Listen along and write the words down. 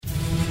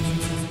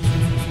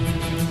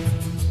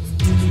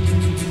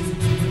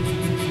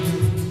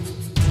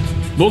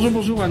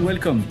Bonjour, and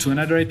welcome to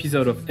another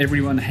episode of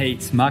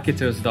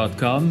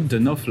EveryoneHatesMarketers.com,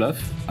 the no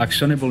fluff,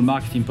 actionable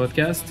marketing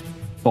podcast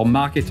for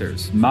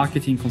marketers,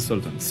 marketing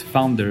consultants,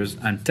 founders,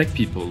 and tech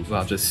people who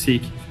are just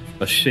sick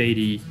of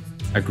shady,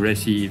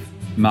 aggressive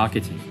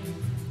marketing.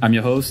 I'm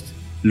your host,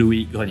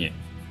 Louis Grenier.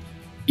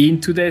 In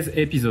today's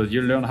episode,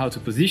 you'll learn how to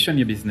position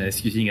your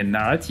business using a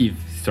narrative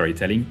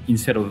storytelling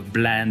instead of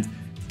bland,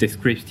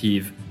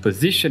 descriptive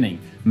positioning.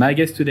 My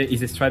guest today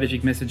is a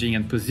strategic messaging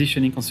and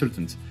positioning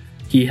consultant.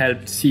 He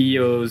helped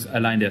CEOs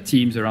align their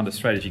teams around a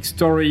strategic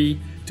story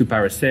to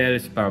power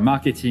sales, power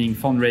marketing,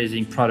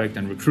 fundraising, product,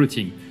 and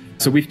recruiting.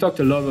 So we've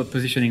talked a lot about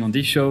positioning on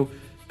this show,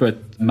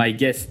 but my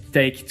guest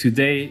take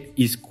today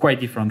is quite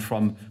different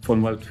from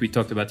what we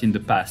talked about in the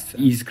past.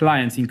 His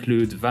clients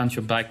include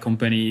venture-backed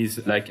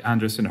companies like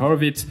Andreessen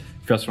Horowitz,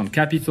 First Round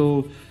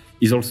Capital.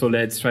 He's also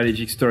led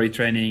strategic story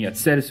training at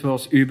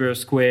Salesforce, Uber,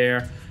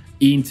 Square,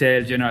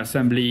 Intel, General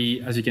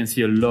Assembly. As you can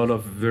see, a lot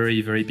of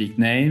very, very big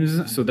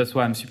names. So that's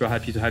why I'm super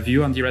happy to have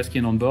you, Andy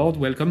Raskin, on board.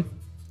 Welcome.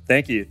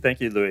 Thank you,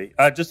 Louis.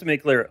 Just to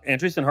make clear,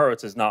 Andreessen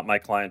Horowitz is not my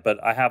client, but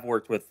I have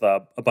worked with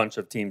a bunch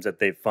of teams that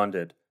they've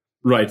funded.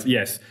 Right,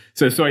 yes.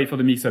 So sorry for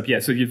the mix-up. Yeah,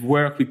 so you've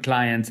worked with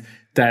clients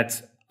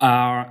that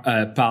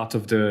are part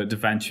of the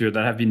venture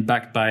that have been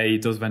backed by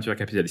those venture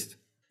capitalists.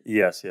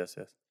 Yes.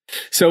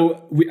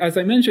 So, as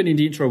I mentioned in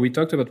the intro, we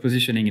talked about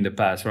positioning in the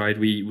past, right?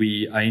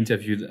 I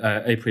interviewed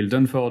April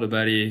Dunford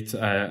about it.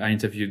 I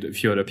interviewed a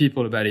few other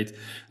people about it.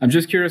 I'm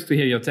just curious to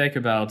hear your take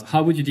about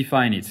how would you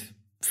define it?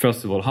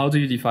 First of all, how do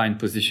you define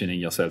positioning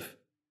yourself?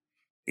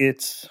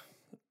 It's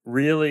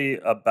really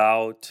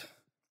about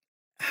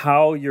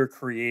how you're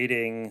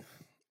creating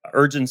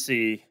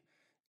urgency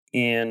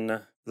in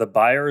the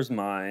buyer's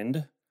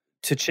mind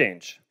to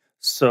change.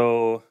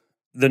 So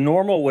the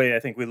normal way I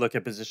think we look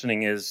at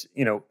positioning is,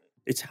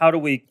 it's how do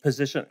we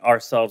position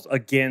ourselves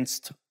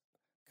against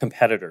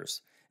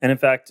competitors? And in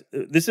fact,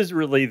 this is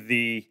really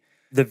the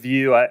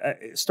view.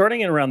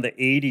 Starting in around the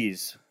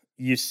 80s,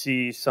 you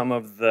see some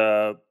of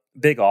the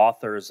big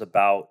authors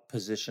about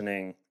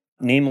positioning,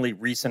 namely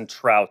Rees and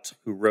Trout,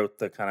 who wrote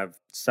the kind of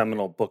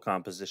seminal book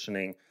on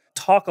positioning,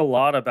 talk a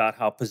lot about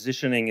how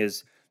positioning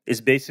is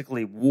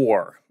basically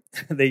war.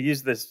 They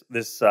use this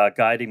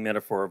guiding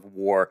metaphor of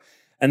war,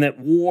 and that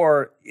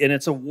war, and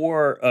it's a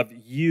war of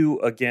you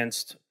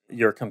against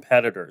your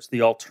competitors,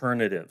 the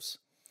alternatives.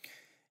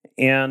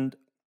 And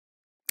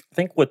I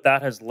think what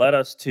that has led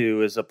us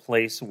to is a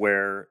place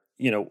where,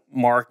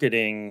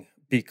 marketing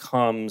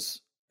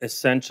becomes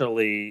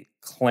essentially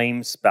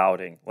claim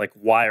spouting, like,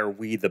 why are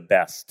we the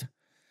best?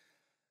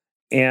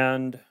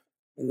 And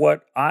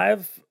what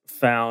I've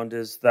found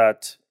is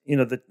that,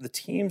 the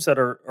teams that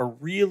are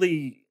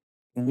really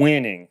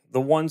winning,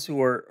 the ones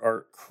who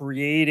are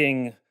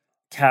creating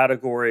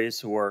categories,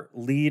 who are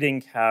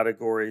leading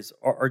categories,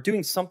 are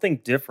doing something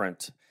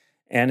different.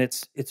 And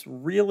it's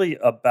really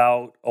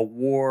about a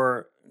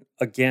war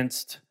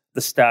against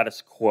the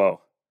status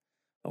quo,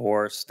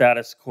 or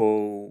status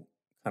quo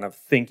kind of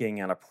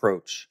thinking and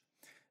approach.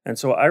 And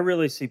so I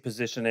really see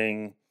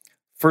positioning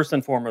first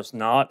and foremost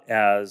not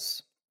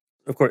as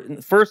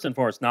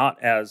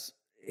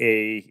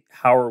a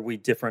how are we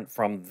different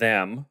from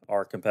them,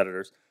 our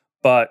competitors,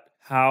 but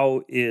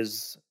how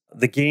is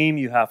the game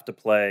you have to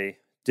play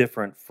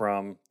different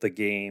from the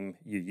game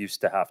you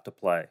used to have to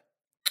play.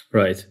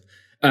 Right.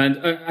 And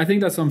I think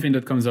that's something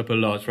that comes up a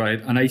lot,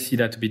 right? And I see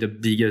that to be the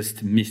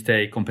biggest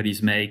mistake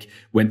companies make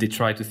when they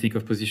try to think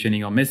of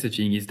positioning or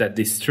messaging, is that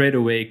they straight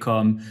away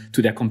come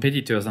to their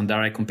competitors and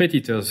direct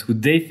competitors who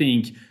they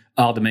think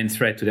are the main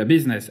threat to their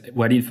business.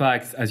 When in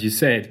fact, as you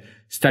said,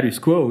 status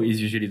quo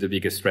is usually the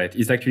biggest threat.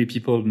 It's actually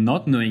people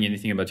not knowing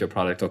anything about your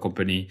product or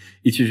company.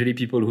 It's usually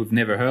people who've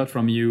never heard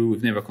from you,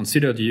 who've never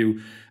considered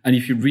you. And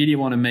if you really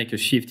want to make a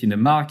shift in the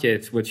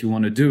market, what you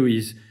want to do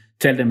is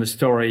tell them a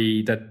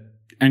story that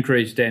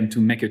encourages them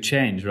to make a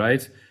change,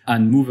 right?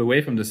 And move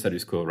away from the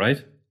status quo,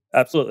 right?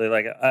 Absolutely.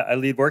 Like I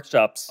lead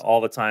workshops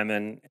all the time,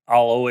 and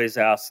I'll always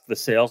ask the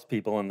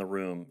salespeople in the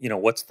room,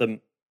 what's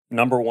the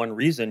number one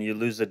reason you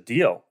lose a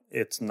deal?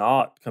 It's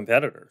not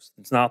competitors.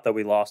 It's not that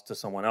we lost to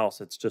someone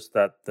else. It's just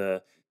that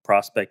the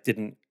prospect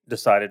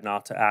decided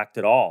not to act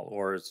at all,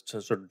 or is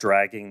just sort of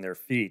dragging their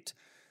feet.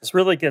 This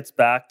really gets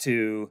back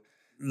to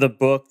the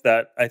book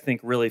that I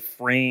think really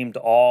framed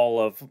all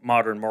of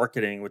modern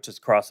marketing, which is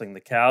Crossing the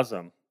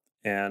Chasm.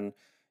 And,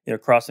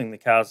 Crossing the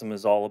Chasm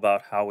is all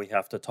about how we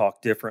have to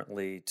talk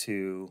differently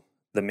to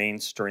the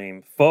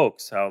mainstream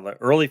folks, how the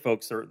early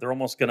folks they're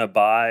almost going to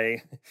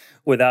buy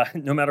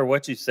no matter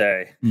what you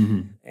say.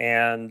 Mm-hmm.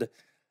 And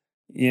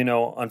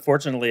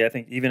unfortunately, I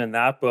think even in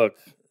that book,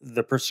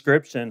 the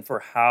prescription for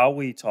how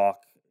we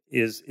talk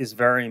is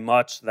very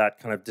much that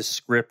kind of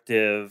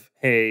descriptive,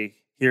 hey,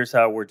 here's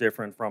how we're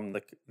different from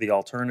the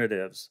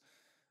alternatives.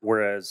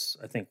 Whereas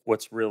I think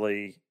what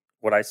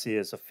I see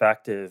as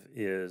effective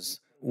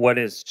is what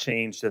has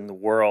changed in the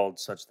world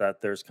such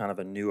that there's kind of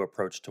a new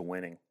approach to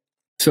winning.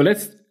 So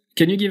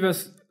can you give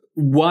us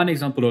one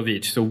example of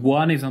each? So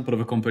one example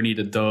of a company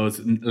that does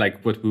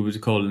like what we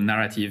would call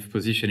narrative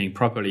positioning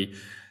properly.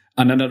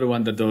 and another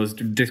one that does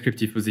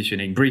descriptive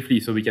positioning. Briefly,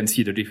 so we can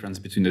see the difference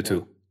between the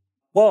two.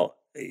 Well,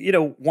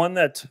 one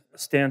that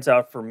stands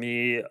out for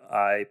me,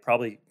 I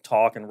probably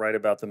talk and write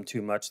about them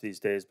too much these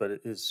days, but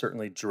it is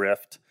certainly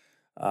Drift.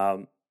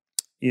 Um,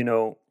 you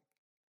know,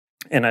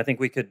 and I think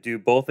we could do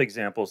both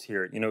examples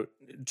here.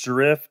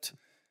 Drift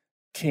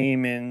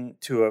came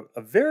into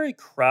a very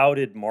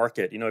crowded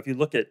market. If you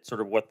look at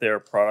sort of what their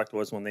product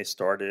was when they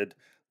started,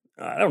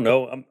 I don't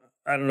know.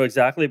 I don't know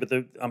exactly, but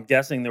I'm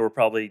guessing there were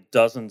probably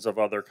dozens of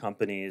other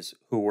companies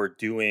who were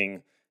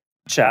doing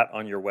chat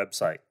on your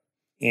website.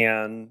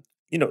 And,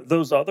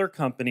 those other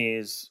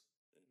companies,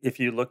 if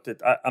you looked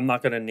at, I'm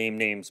not going to name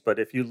names, but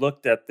if you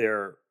looked at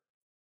their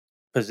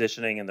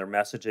positioning and their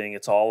messaging,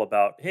 it's all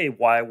about, hey,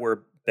 why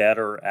we're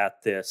better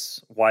at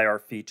this, why our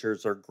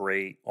features are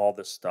great, all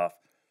this stuff.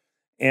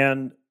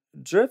 And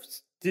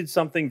Drift did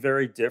something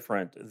very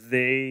different.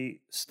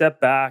 They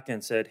stepped back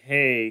and said,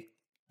 hey,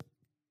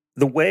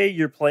 the way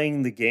you're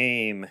playing the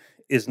game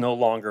is no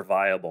longer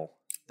viable.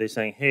 They're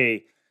saying,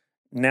 hey,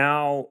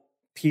 now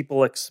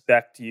people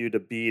expect you to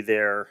be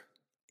there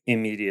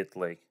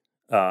immediately.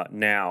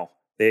 Now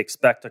they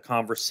expect a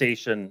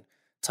conversation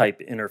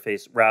type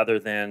interface rather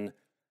than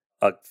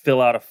a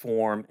fill out a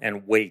form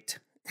and wait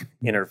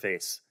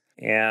interface.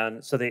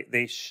 And so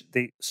they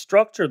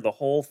structured the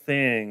whole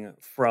thing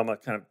from a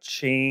kind of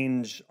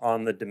change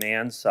on the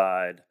demand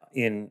side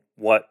in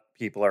what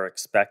people are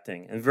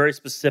expecting, and very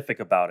specific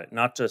about it.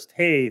 Not just,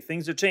 hey,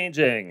 things are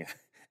changing,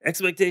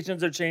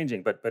 expectations are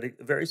changing, but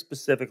very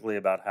specifically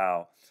about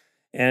how.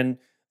 And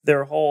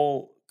their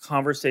whole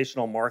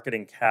conversational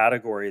marketing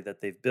category that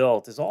they've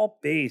built is all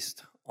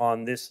based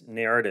on this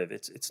narrative.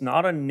 It's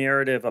not a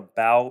narrative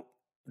about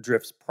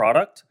Drift's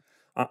product.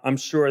 I'm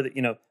sure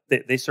that,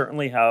 they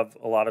certainly have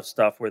a lot of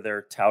stuff where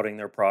they're touting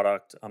their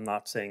product. I'm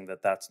not saying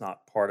that that's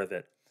not part of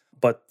it.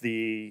 But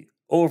the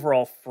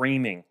overall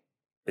framing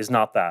is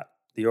not that.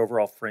 The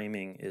overall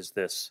framing is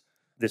this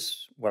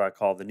what I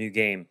call the new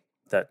game,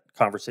 that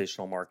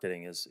conversational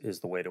marketing is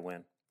the way to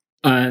win.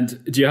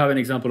 And do you have an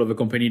example of a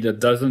company that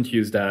doesn't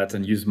use that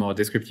and use more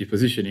descriptive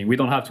positioning? We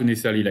don't have to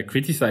necessarily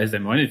criticize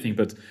them or anything,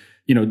 but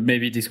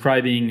maybe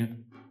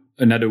describing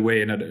another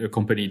way another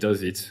company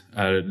does it,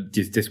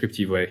 this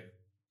descriptive way.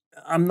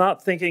 I'm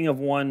not thinking of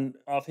one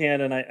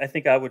offhand, and I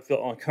think I would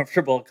feel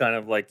uncomfortable kind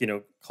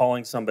of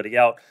calling somebody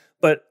out.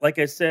 But like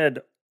I said,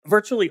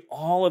 virtually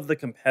all of the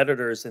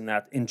competitors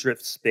in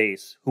Drift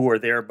space who were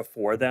there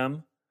before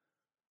them,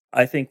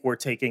 I think we're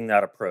taking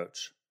that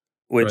approach,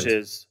 which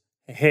is,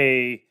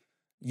 hey,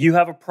 you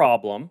have a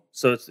problem.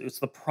 So it's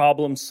the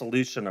problem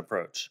solution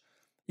approach.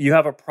 You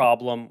have a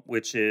problem,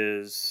 which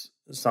is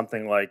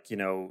something like,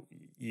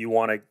 you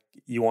want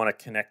to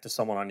connect to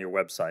someone on your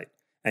website.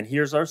 And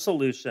here's our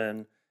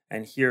solution.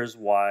 And here's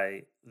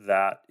why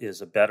that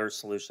is a better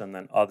solution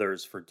than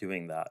others for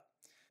doing that.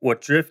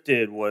 What Drift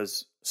did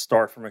was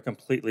start from a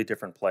completely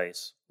different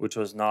place, which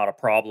was not a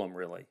problem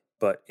really,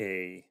 but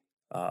a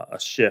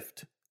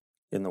shift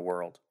in the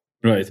world.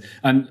 Right.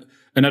 And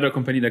another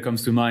company that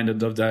comes to mind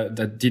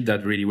that did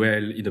that really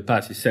well in the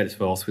past is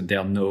Salesforce with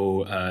their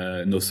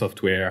no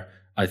software.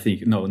 I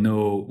think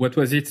no. What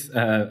was it?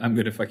 I'm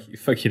gonna fuck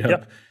it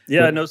up.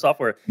 Yeah, no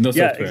software. No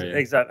software.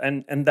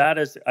 Exactly. And that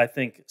is, I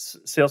think,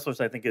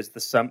 Salesforce. I think is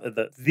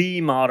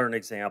the modern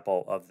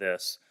example of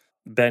this.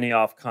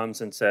 Benioff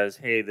comes and says,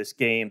 "Hey,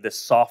 this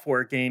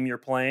software game you're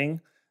playing,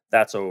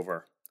 that's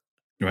over."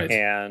 Right.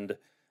 And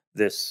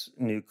this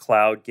new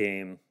cloud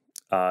game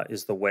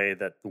is the way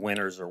that the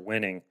winners are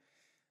winning.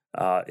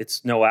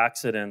 It's no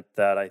accident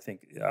that I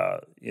think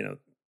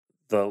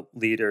the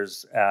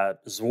leaders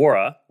at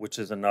Zuora, which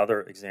is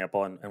another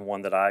example and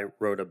one that I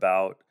wrote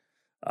about,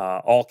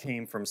 all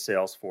came from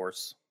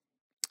Salesforce.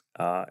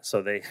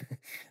 So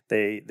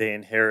they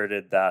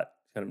inherited that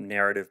kind of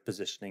narrative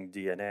positioning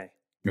DNA.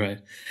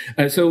 Right.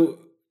 So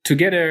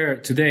together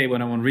today,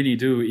 what I want to really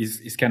do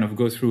is kind of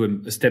go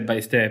through a step by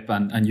step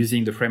and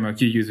using the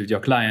framework you use with your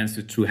clients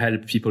to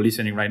help people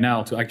listening right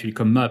now to actually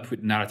come up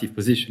with narrative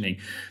positioning.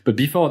 But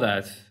before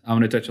that, I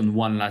want to touch on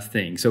one last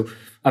thing. So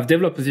I've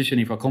developed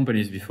positioning for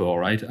companies before,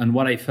 right? And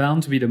what I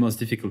found to be the most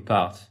difficult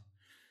part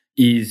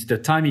is the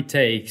time it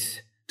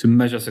takes to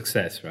measure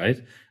success, right?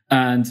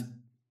 And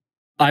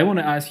I want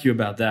to ask you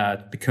about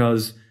that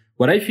because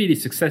what I feel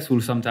is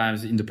successful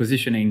sometimes in the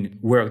positioning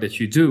work that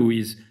you do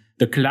is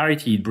the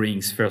clarity it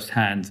brings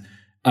firsthand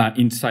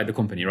inside the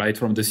company, right?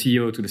 From the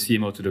CEO to the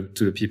CMO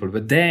to the people.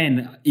 But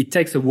then it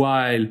takes a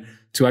while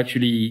to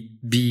actually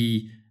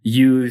be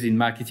used in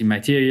marketing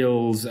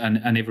materials and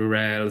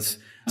everywhere else.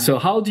 So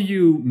how do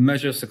you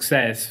measure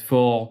success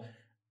for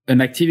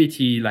an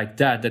activity like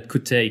that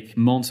could take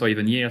months or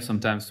even years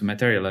sometimes to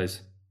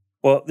materialize?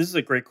 Well, this is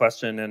a great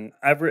question. And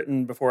I've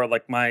written before,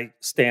 my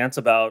stance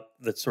about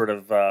the sort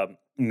of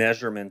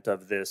measurement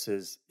of this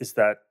is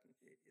that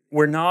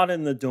we're not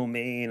in the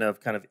domain of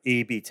kind of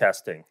A/B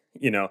testing.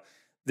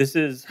 This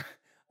is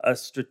a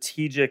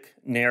strategic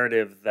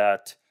narrative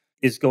that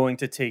is going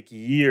to take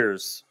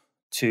years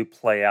to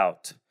play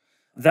out.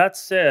 That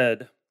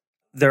said,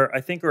 there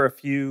I think are a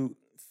few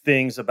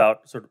things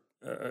about sort of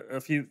a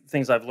few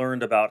things I've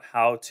learned about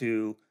how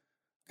to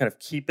kind of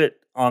keep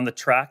it on the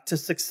track to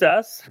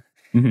success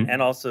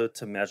and also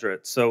to measure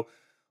it. So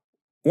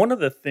one of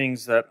the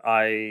things that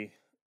I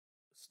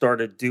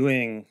started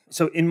doing,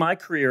 so in my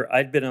career,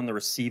 I'd been on the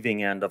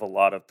receiving end of a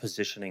lot of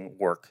positioning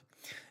work.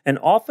 And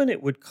often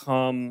it would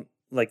come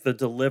like the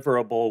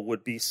deliverable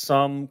would be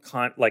some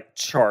kind like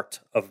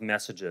chart of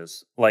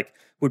messages, like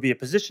would be a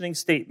positioning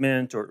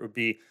statement, or it would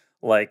be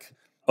like,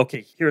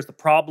 okay, here's the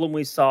problem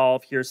we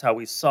solve, here's how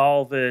we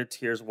solve it,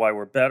 here's why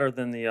we're better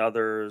than the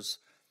others.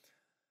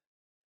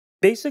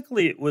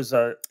 Basically, it was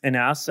an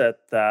asset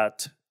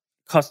that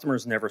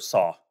customers never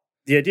saw.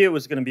 The idea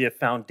was going to be a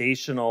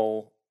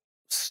foundational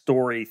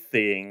story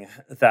thing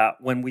that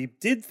when we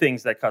did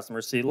things that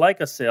customers see,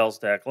 like a sales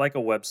deck, like a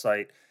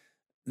website,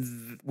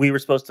 we were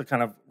supposed to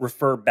kind of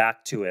refer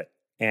back to it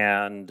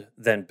and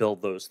then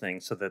build those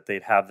things so that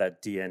they'd have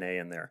that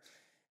DNA in there.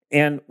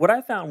 And what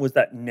I found was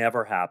that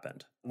never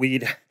happened.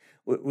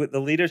 The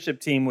leadership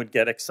team would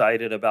get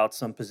excited about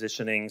some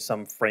positioning,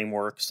 some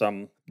framework,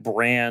 some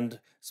brand.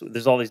 So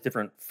there's all these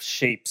different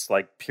shapes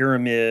like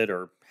pyramid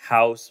or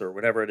house or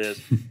whatever it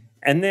is.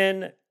 And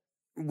then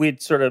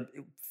we'd sort of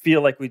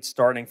feel like we'd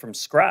starting from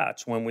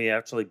scratch when we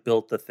actually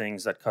built the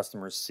things that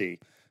customers see.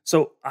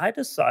 So I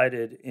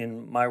decided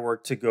in my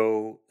work to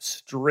go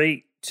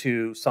straight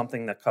to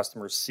something that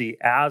customers see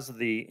as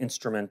the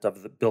instrument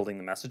of building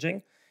the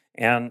messaging.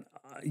 And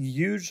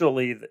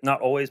usually,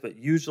 not always, but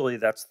usually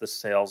that's the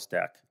sales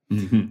deck,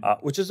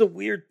 which is a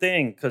weird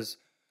thing because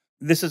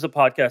this is a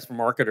podcast for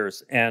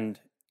marketers. And,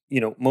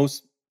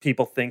 most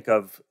people think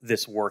of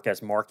this work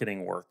as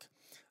marketing work.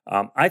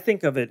 I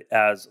think of it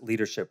as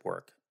leadership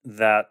work,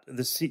 that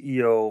the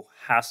CEO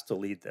has to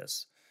lead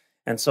this.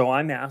 And so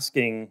I'm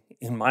asking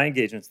in my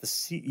engagements, the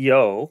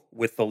CEO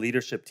with the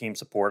leadership team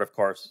support, of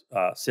course,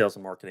 sales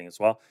and marketing as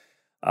well,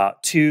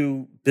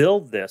 to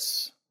build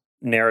this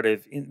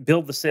narrative,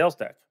 build the sales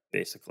deck,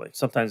 basically.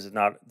 Sometimes it's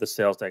not the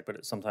sales deck,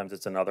 but sometimes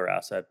it's another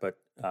asset, but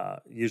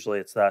usually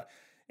it's that.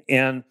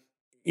 And,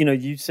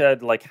 you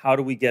said, like, how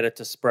do we get it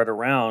to spread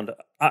around?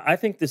 I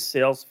think this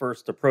sales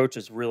first approach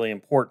is really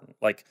important.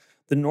 Like,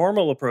 the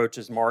normal approach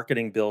is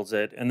marketing builds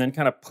it and then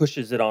kind of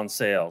pushes it on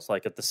sales,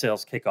 like at the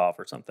sales kickoff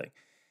or something.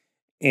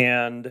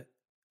 And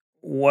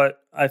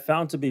what I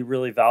found to be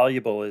really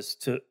valuable is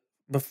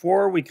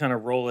before we kind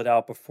of roll it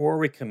out, before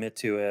we commit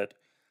to it,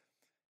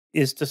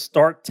 is to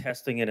start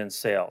testing it in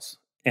sales.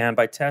 And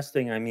by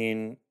testing, I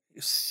mean,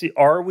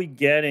 are we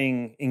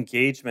getting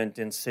engagement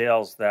in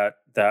sales that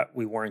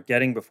we weren't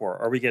getting before?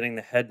 Are we getting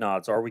the head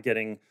nods? Are we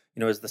getting,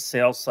 is the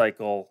sales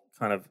cycle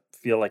kind of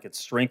feel like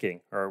it's shrinking,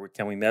 or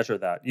can we measure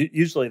that?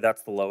 Usually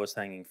that's the lowest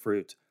hanging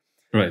fruit.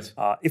 Right.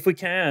 If we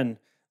can,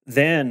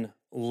 then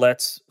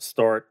let's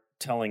start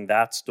telling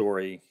that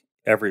story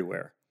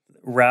everywhere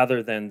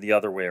rather than the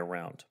other way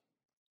around.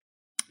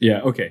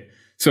 Yeah. Okay.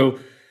 So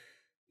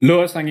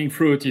lowest hanging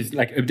fruit is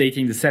like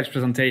updating the sales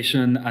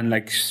presentation and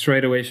like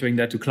straight away showing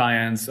that to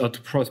clients or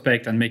to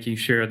prospect and making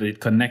sure that it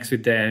connects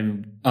with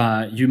them.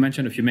 You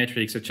mentioned a few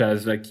metrics such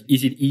as like,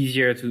 is it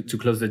easier to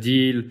close the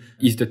deal?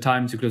 Is the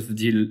time to close the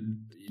deal,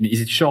 is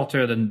it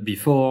shorter than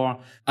before?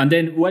 And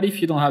then what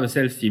if you don't have a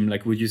sales team?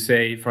 Like, would you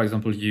say, for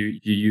example, you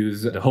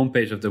use the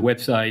homepage of the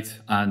website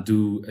and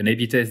do an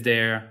A/B test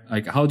there?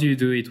 Like, how do you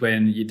do it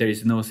when there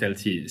is no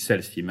sales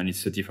team and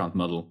it's a different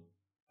model?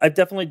 I've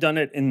definitely done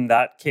it in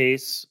that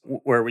case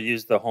where we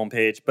use the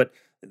homepage, but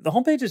the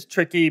homepage is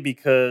tricky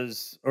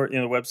because,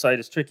 the website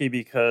is tricky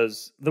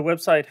because the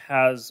website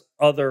has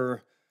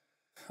other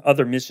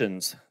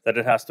missions that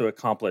it has to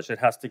accomplish. It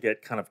has to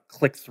get kind of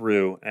click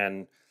through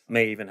and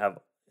may even have,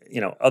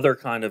 other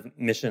kind of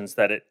missions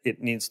that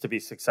it needs to be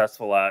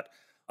successful at,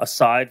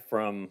 aside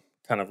from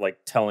kind of like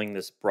telling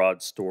this broad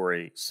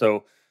story.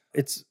 So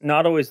it's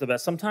not always the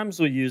best. Sometimes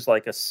we use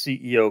like a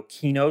CEO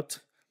keynote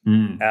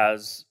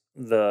as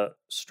the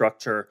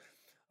structure,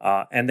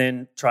 and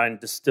then try and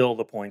distill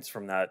the points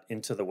from that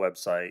into the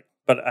website.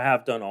 But I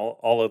have done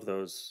all of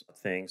those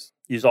things,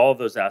 use all of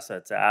those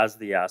assets as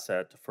the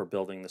asset for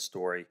building the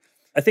story.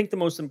 I think the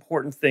most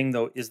important thing,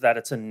 though, is that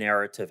it's a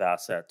narrative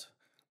asset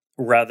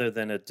rather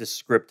than a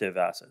descriptive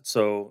asset.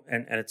 So,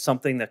 and it's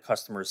something that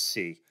customers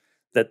see,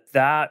 that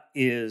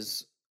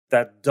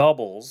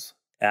doubles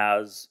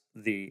as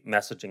the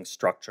messaging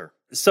structure.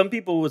 Some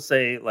people would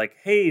say, like,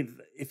 hey,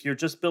 if you're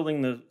just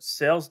building the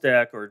sales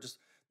deck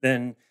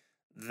then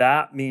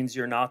that means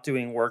you're not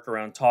doing work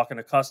around talking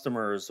to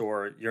customers,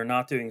 or you're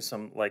not doing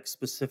some like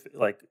specific,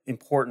 like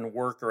important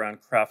work around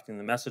crafting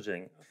the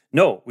messaging.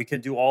 No, we can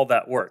do all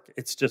that work.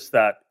 It's just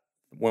that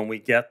when we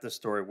get the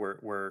story,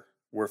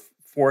 we're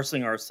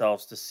forcing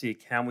ourselves to see,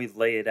 can we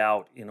lay it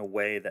out in a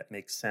way that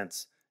makes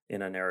sense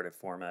in a narrative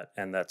format,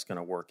 and that's going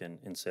to work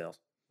in sales.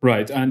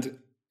 Right. And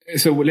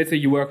so let's say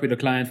you work with a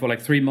client for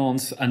like 3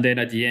 months, and then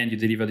at the end you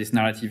deliver this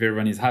narrative,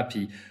 everyone is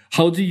happy.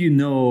 How do you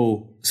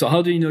know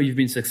you've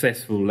been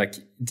successful? Like,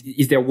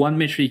 is there one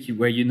metric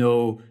where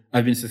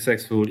I've been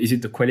successful? Is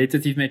it the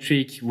qualitative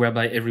metric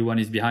whereby everyone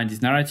is behind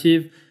this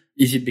narrative?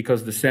 Is it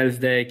because the sales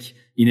deck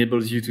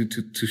enables you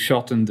to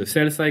shorten the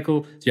sales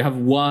cycle? Do you have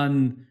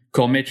one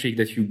core metric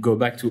that you go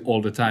back to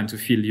all the time to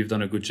feel you've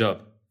done a good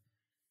job?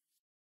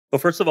 Well,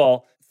 first of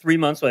all, 3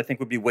 months I think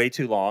would be way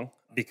too long,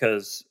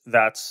 because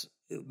that's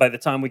by the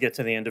time we get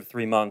to the end of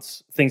 3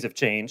 months, things have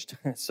changed.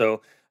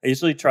 So I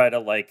usually try to,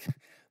 like,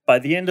 by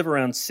the end of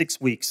around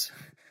 6 weeks,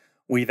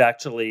 we've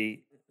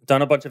actually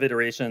done a bunch of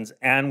iterations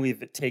and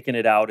we've taken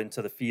it out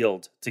into the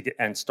field to get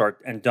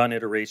and done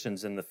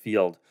iterations in the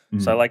field.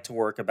 So I like to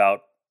work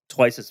about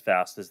twice as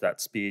fast as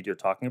that speed you're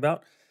talking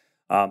about.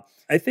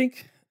 I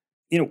think,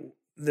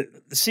 the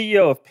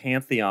CEO of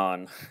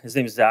Pantheon, his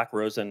name is Zach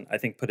Rosen, I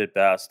think put it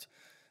best.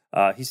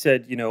 He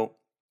said,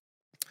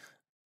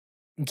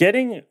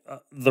 getting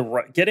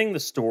the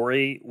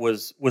story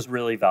was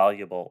really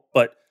valuable,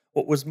 but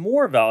what was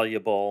more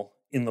valuable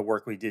in the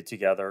work we did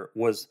together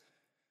was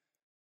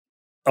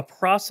a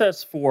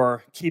process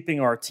for keeping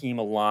our team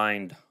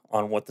aligned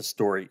on what the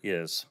story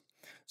is.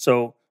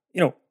 So,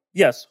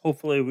 yes,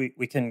 hopefully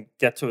we can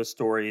get to a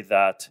story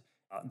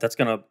that's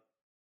going to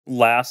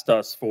last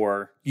us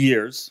for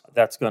years,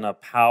 that's going to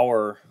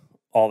power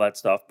all that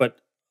stuff. But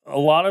a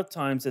lot of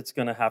times it's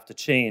going to have to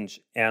change.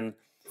 And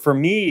for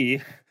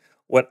me,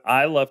 what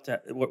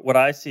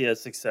I see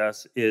as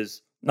success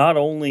is not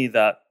only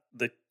that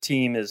the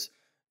team is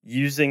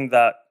using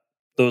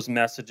those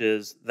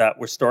messages, that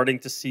we're starting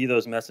to see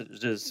those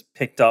messages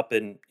picked up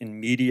in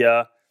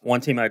media. One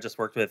team I just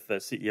worked with, the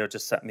CEO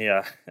just sent me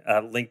a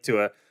link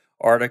to an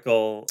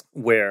article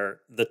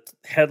where the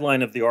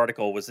headline of the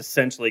article was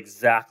essentially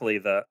exactly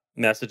the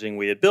messaging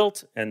we had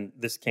built. And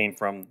this came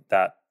from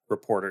that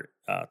reporter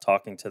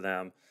talking to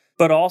them.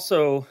 But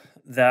also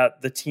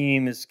that the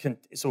team is...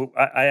 So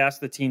I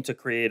asked the team to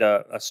create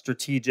a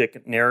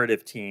strategic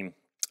narrative team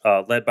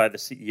led by the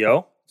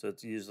CEO. So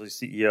it's usually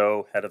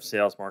CEO, head of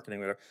sales, marketing,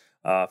 whatever,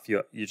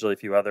 usually a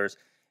few others.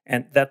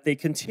 And that they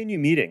continue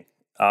meeting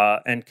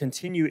and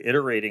continue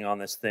iterating on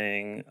this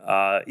thing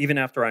even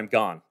after I'm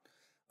gone.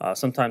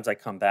 Sometimes I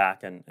come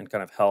back and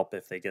kind of help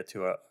if they get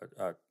to a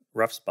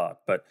rough spot.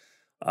 But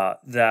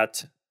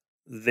that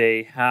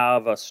they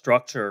have a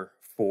structure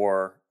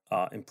for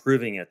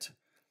improving it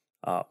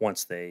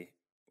once they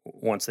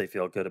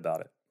feel good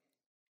about it.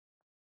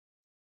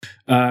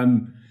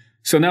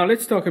 So now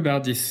let's talk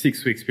about this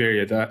 6 weeks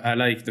period. I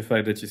like the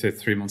fact that you said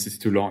 3 months is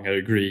too long. I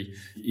agree.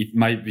 It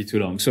might be too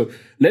long. So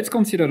let's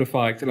consider the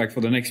fact, like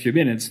for the next few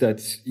minutes,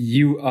 that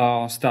you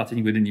are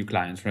starting with a new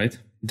client, right?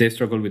 They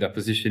struggle with their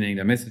positioning,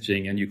 their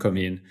messaging, and you come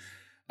in.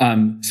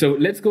 So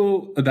let's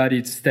go about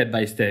it step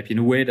by step in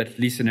a way that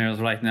listeners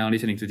right now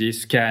listening to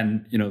this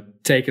can,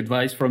 take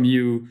advice from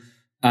you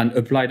and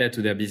apply that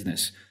to their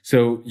business.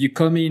 So you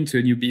come into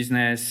a new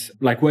business,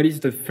 like what is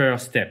the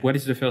first step? What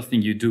is the first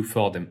thing you do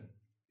for them?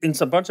 In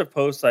some bunch of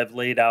posts, I've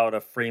laid out a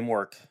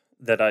framework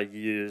that I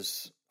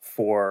use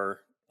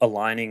for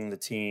aligning the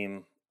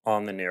team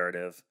on the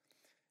narrative.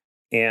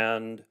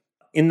 And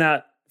in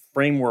that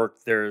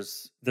framework,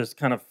 there's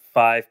kind of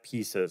 5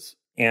 pieces.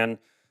 And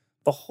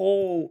the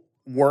whole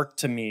work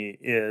to me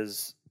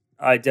is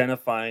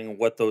identifying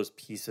what those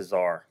pieces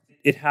are.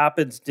 It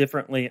happens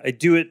differently.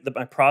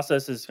 My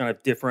process is kind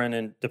of different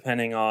and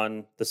depending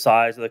on the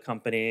size of the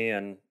company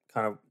and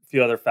kind of a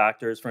few other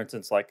factors. For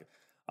instance, like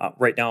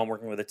right now I'm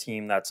working with a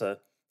team that's a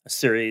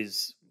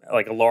series,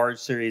 like a large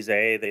Series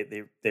A.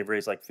 They've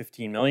raised like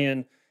 15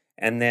 million.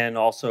 And then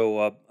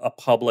also a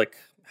public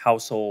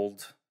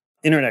household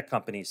internet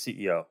company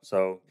CEO.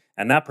 So,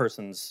 and that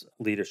person's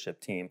leadership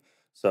team.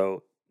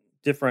 So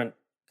different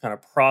kind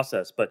of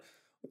process, but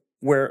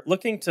we're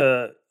looking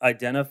to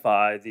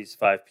identify these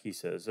 5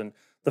 pieces. And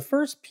the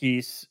first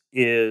piece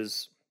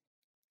is,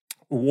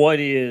 what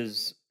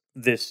is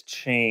this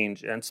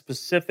change? And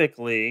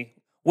specifically,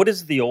 what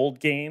is the old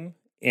game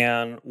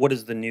and what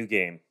is the new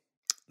game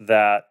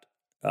that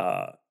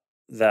your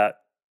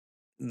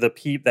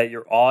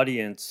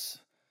audience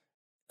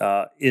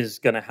is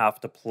going to have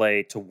to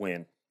play to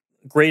win?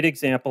 Great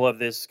example of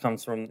this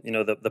comes from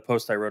the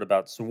post I wrote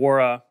about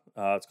Zuora.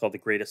 It's called The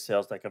Greatest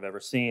Sales Deck I've Ever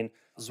Seen.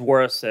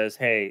 Zuora says,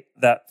 hey,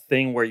 that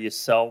thing where you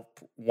sell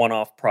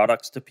one-off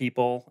products to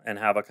people and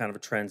have a kind of a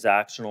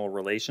transactional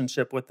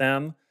relationship with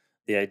them,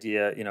 the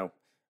idea,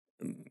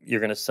 you're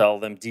going to sell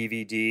them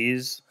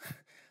DVDs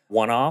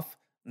one-off,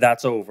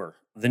 that's over.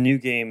 The new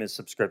game is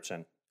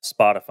subscription.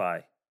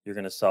 Spotify, you're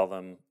going to sell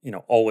them,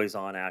 always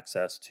on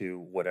access to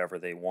whatever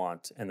they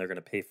want, and they're going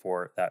to pay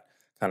for that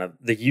kind of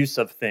the use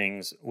of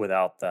things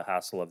without the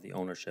hassle of the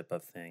ownership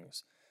of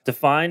things.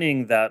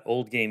 Defining that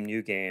old game,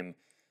 new game,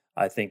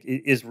 I think,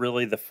 is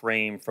really the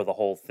frame for the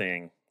whole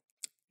thing.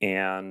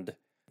 And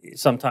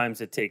sometimes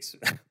it takes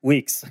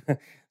weeks,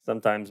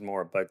 sometimes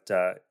more, but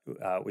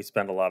we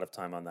spend a lot of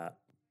time on that.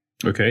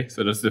 Okay,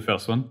 so that's the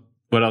first one.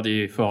 What are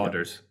the 4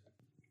 others?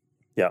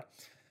 Yeah.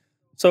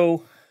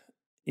 So,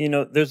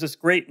 there's this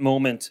great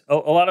moment.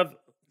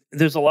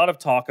 There's a lot of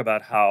talk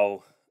about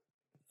how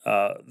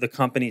the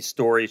company's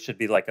story should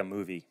be like a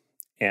movie.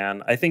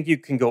 And I think you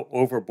can go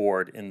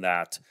overboard in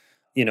that.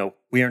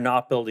 We are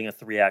not building a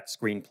 3-act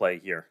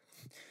screenplay here.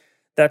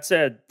 That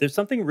said, there's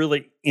something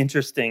really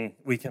interesting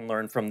we can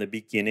learn from the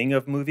beginning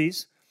of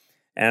movies.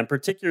 And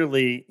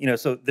particularly,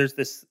 so there's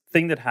this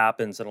thing that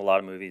happens in a lot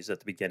of movies at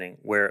the beginning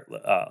where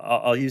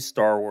I'll use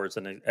Star Wars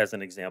as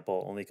an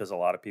example, only because a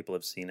lot of people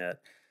have seen it.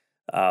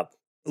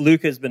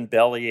 Luke has been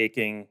belly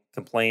aching,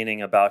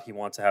 complaining about he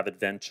wants to have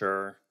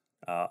adventure,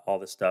 all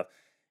this stuff.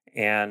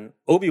 And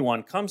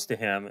Obi-Wan comes to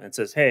him and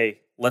says,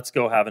 hey, let's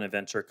go have an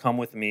adventure. Come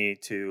with me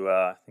to,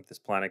 I think this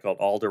planet called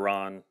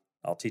Alderaan.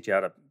 I'll teach you how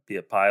to be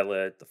a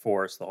pilot, the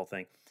Force, the whole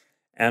thing.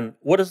 And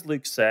what does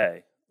Luke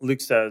say?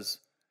 Luke says,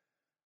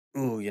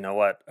 ooh, you know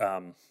what?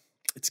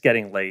 It's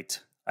getting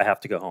late. I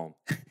have to go home.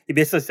 He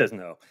basically says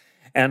no.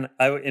 And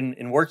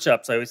in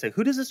workshops, I always say,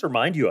 who does this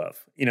remind you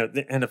of?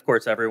 And of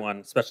course, everyone,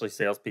 especially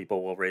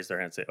salespeople, will raise their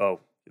hand and say, oh,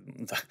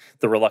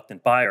 the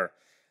reluctant buyer.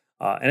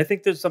 And I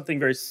think there's something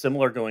very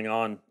similar going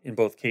on in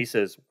both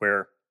cases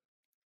where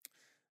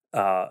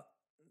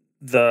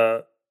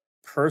the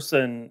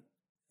person,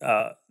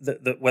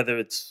 whether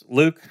it's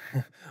Luke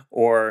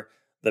or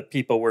the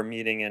people we're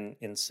meeting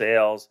in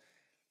sales,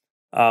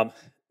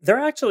 they're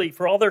actually,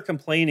 for all their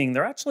complaining,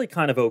 they're actually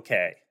kind of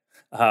okay.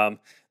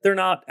 They're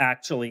not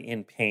actually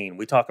in pain.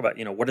 We talk about,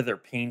 what are their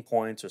pain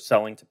points or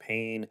selling to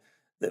pain.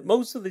 That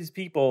most of these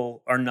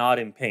people are not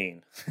in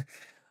pain.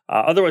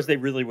 Otherwise, they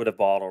really would have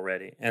bought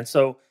already. And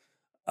so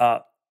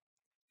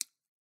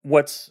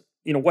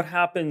what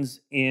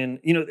happens and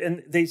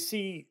they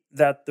see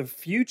that the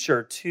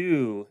future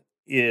too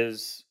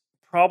is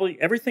probably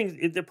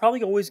they're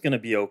probably always going to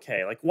be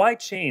okay. Like, why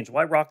change?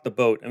 Why rock the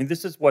boat? I mean,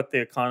 this is what the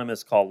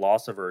economists call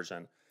loss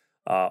aversion.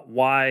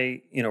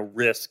 Why,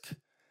 risk,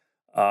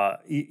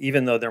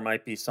 even though there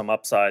might be some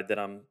upside that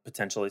I'm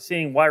potentially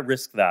seeing, why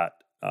risk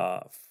that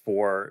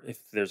for if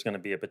there's going to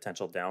be a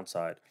potential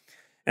downside?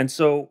 And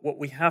so what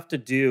we have to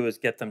do is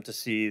get them to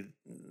see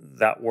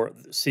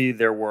see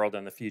their world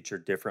and the future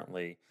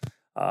differently.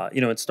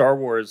 In Star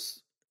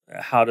Wars,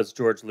 how does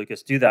George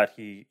Lucas do that?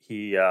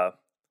 He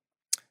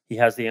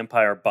has the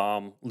Empire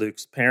bomb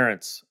Luke's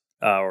parents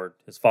or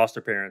his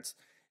foster parents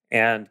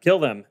and kill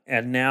them.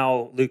 And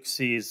now Luke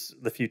sees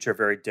the future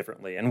very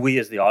differently. And we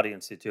as the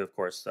audience do too, of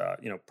course.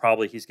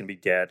 Probably he's going to be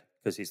dead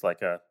because he's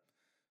like a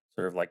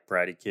sort of like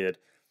bratty kid.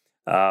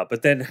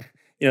 But then,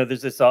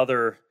 there's this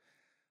other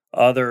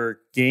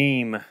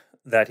game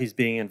that he's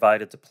being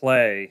invited to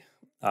play.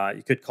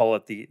 You could call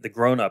it the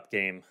grown-up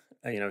game.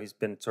 He's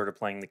been sort of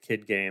playing the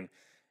kid game,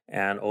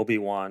 and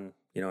Obi-Wan,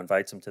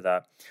 invites him to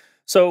that.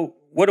 So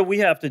what do we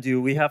have to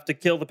do? We have to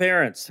kill the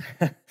parents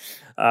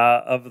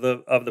of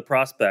the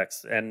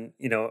prospects. And,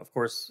 of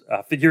course,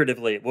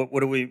 figuratively, what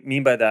do we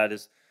mean by that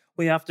is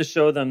we have to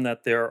show them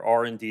that there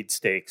are indeed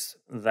stakes,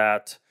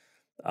 that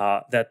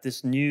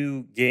this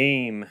new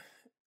game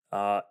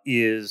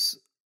is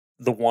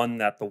the one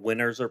that the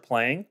winners are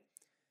playing,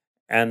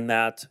 and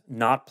that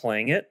not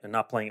playing it and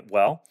not playing it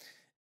well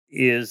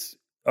is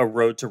a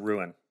road to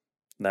ruin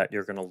that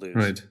you're going to lose.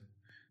 Right.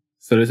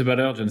 So it's about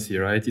urgency,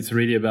 right? It's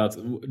really about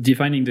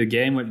defining the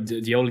game,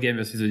 the old game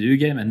versus the new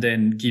game, and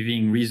then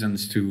giving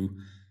reasons to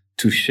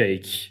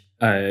shake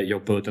your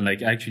boat and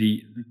like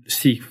actually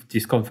seek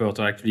discomfort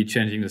or actually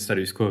changing the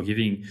status quo,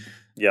 giving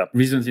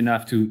reasons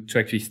enough to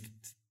actually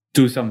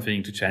do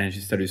something to challenge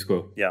the status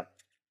quo.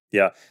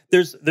 Yeah.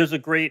 There's a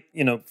great,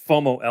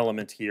 FOMO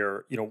element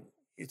here.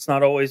 It's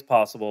not always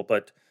possible,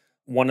 but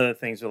one of the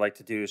things we like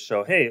to do is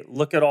show, hey,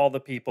 look at all the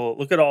people,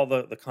 look at all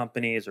the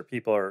companies or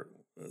people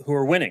who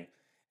are winning.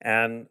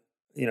 And,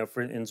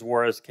 for in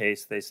Zuora's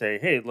case, they say,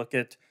 hey, look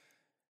at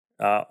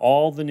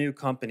all the new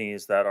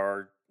companies that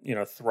are,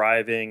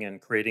 thriving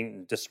and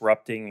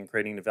disrupting and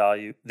creating the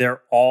value.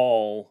 They're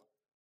all,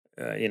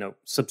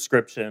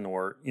 subscription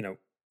or,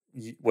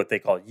 what they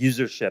call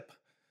usership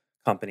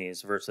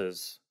companies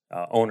versus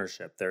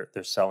ownership.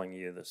 They're selling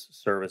you the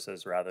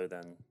services rather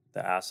than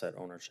the asset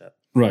ownership.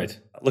 Right.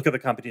 Look at the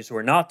companies who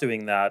are not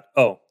doing that.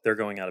 Oh, they're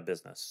going out of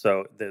business.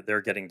 So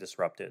they're getting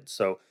disrupted.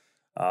 So,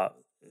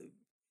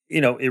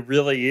 it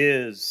really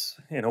is,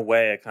 in a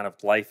way, a kind of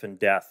life and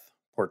death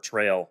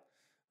portrayal.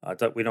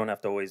 We don't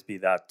have to always be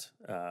that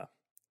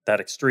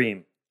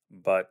extreme,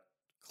 but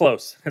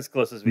as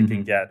close as we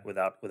can get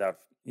without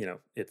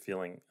it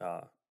feeling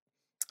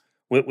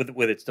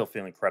with it still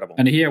feeling credible.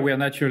 And here we are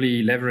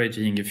naturally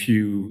leveraging a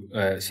few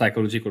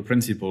psychological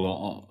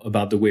principles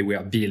about the way we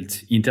are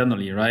built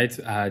internally, right?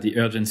 The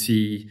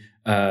urgency,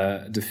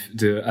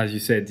 as you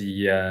said,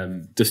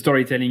 the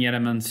storytelling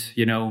element.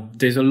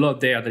 There's a lot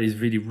there that is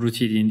really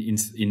rooted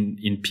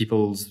in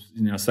people's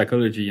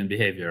psychology and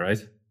behavior, right?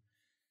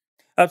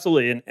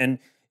 Absolutely, and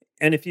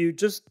if you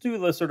just do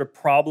the sort of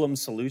problem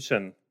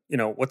solution,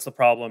 what's the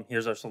problem?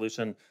 Here's our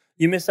solution.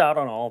 You miss out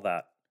on all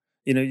that.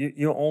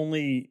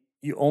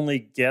 You only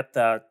get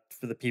that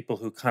for the people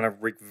who kind of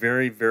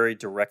very, very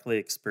directly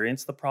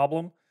experience the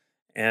problem.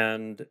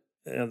 And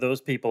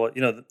those people,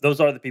 those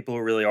are the people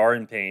who really are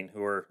in pain,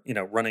 who are,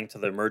 running to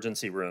the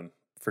emergency room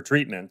for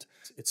treatment.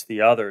 It's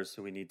the others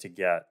who we need to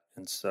get.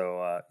 And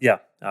so,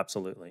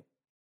 absolutely.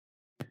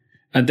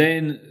 And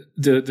then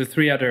what are the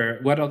three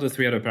other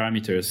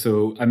parameters?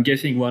 So I'm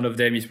guessing one of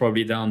them is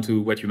probably down to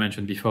what you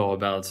mentioned before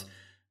about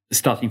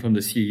starting from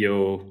the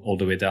CEO all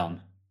the way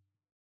down.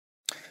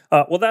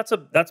 Well,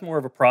 that's more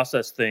of a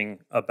process thing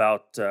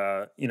about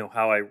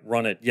how I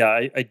run it.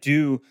 Yeah, I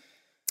do.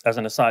 As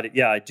an aside,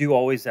 yeah, I do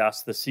always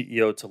ask the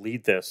CEO to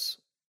lead this,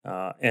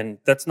 and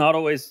that's not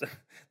always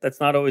that's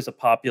not always a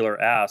popular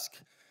ask.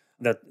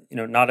 That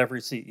not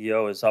every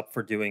CEO is up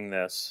for doing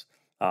this.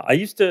 I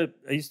used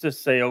to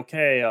say,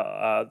 okay,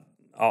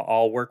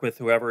 I'll work with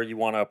whoever you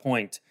want to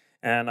appoint,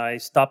 and I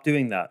stopped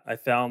doing that. I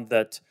found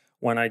that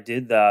when I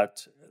did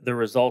that, the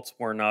results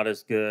were not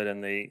as good,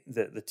 and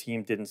the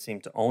team didn't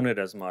seem to own it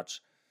as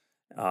much.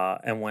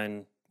 And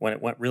when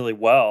it went really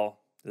well,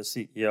 the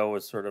CEO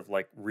was sort of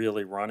like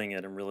really running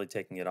it and really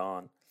taking it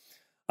on.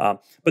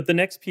 But the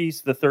next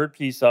piece, the third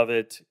piece of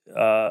it,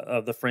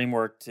 of the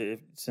framework,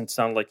 since it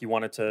sounded like you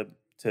wanted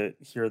to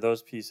hear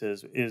those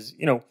pieces, is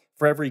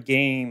for every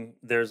game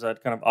there's a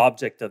kind of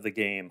object of the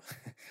game,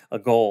 a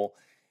goal,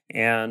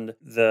 and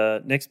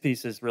the next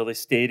piece is really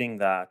stating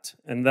that,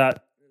 and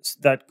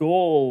that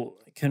goal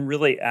can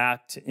really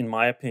act, in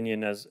my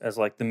opinion, as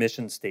like the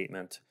mission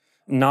statement.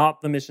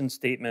 Not the mission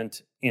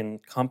statement in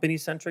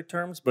company-centric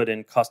terms, but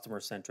in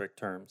customer-centric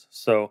terms.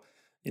 So,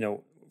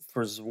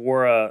 for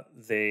Zuora,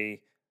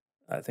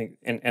 I think,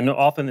 and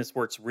often this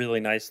works really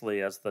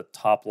nicely as the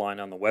top line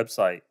on the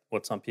website,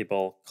 what some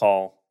people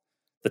call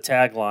the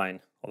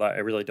tagline. Although I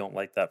really don't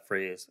like that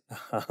phrase,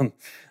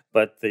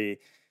 but they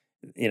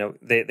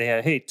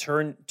had, hey,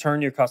 turn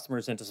your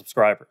customers into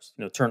subscribers.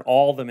 Turn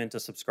all of them into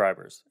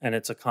subscribers, and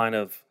it's a kind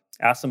of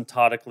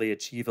asymptotically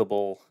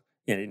achievable.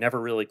 You never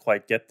really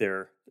quite get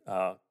there.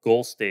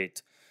 Goal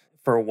state.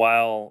 For a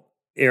while,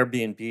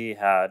 Airbnb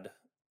had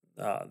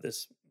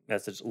this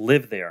message: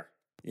 live there.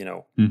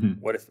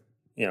 What if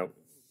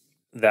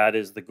that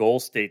is the goal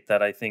state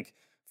that I think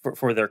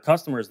for their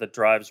customers that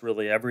drives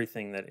really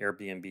everything that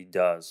Airbnb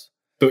does.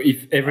 So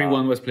if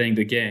everyone was playing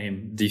the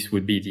game, this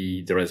would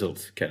be the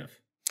result, kind of.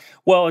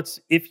 Well, it's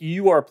if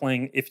your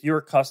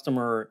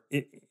customer,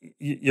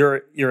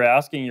 you're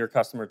asking your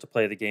customer to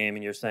play the game,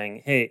 and you're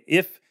saying, hey,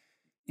 if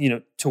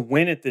to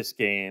win at this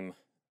game,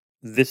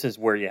 this is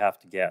where you have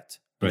to get.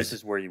 Right. This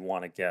is where you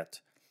want to get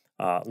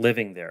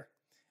living there.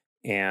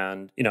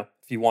 And if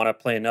you want to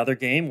play another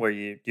game where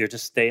you're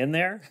just staying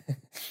there,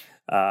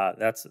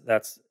 that's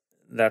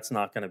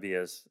not going to be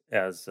as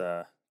that's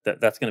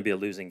going to be a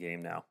losing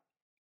game now.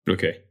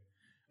 Okay.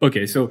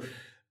 So,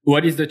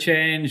 what is the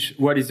change?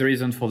 What is the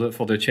reason for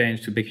the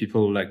change to make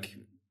people like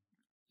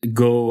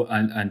go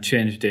and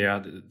change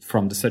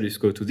from the status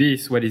quo to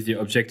this? What is the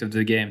objective of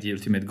the game? The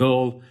ultimate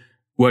goal?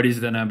 What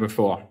is the number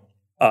 4?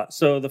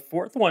 So the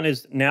fourth one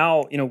is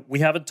now, we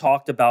haven't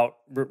talked about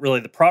really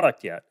the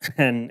product yet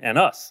and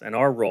us and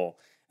our role.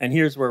 And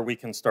here's where we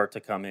can start to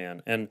come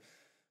in. And,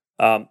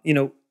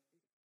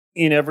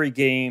 in every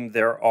game,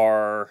 there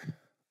are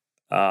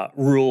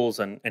rules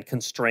and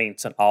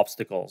constraints and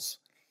obstacles.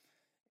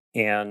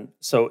 And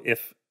so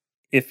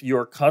if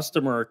your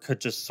customer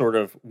could just sort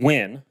of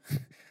win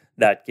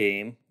that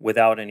game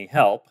without any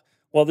help,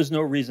 well, there's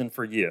no reason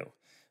for you.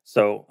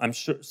 So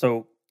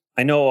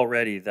I know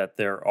already that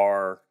there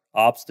are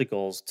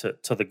obstacles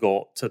to the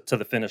goal, to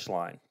the finish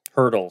line,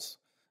 hurdles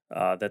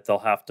that they'll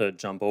have to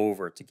jump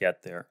over to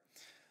get there.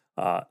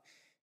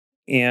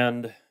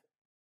 And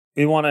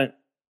we want to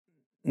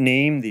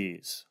name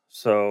these.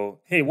 So,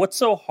 hey, what's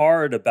so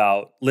hard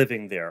about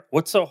living there?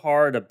 What's so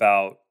hard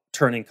about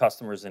turning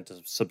customers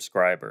into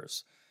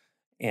subscribers?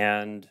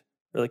 And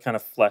really kind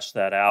of flesh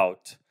that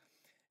out.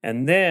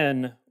 And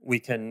then we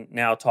can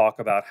now talk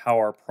about how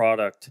our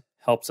product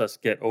helps us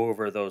get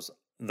over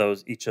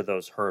each of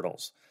those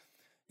hurdles.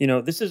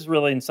 This is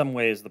really in some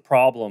ways the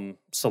problem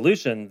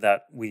solution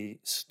that we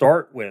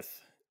start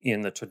with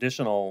in the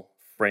traditional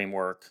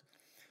framework.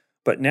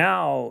 But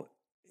now,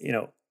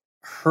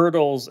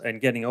 hurdles and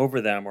getting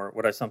over them, or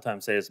what I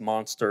sometimes say is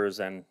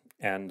monsters and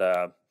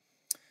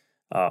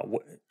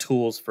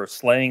tools for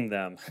slaying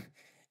them,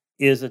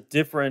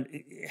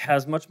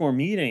 has much more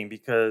meaning,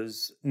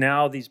 because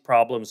now these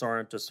problems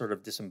aren't just sort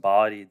of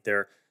disembodied.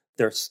 They're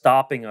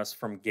stopping us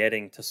from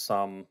getting to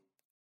some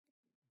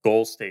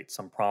goal state,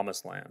 some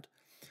promised land.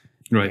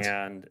 Right.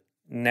 And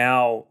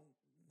now,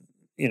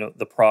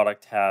 the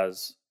product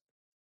has,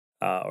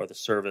 or the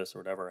service or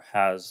whatever,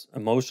 has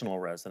emotional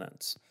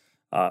resonance.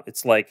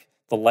 It's like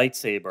the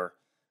lightsaber.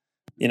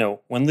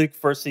 When Luke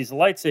first sees the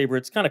lightsaber,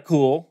 it's kind of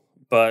cool,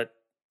 but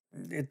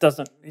it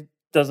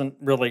doesn't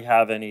really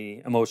have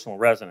any emotional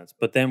resonance.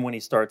 But then when he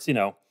starts,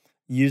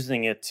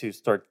 using it to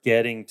start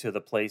getting to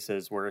the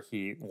places where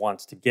he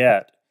wants to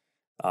get,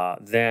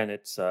 then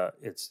it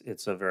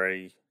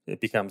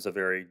becomes a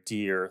very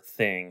dear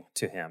thing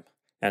to him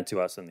and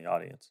to us in the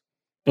audience.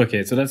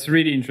 Okay, so that's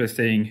really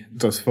interesting.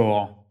 Those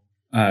 4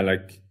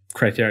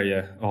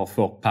 criteria or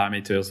 4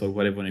 parameters or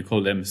whatever you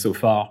call them so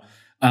far.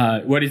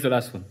 What is the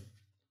last one?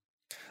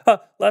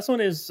 Last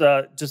one is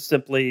just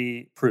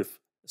simply proof.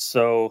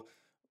 So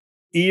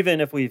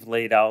even if we've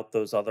laid out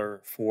those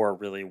other 4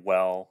 really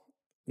well,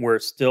 we're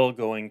still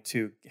going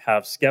to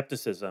have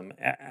skepticism,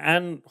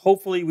 and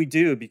hopefully we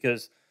do,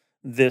 because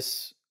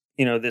this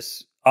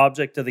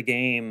object of the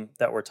game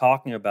that we're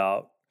talking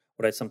about,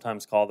 what I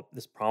sometimes call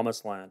this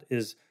promised land,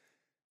 is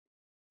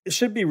it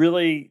should be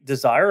really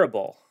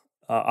desirable,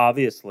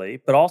 obviously,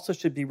 but also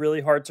should be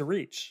really hard to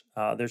reach.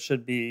 There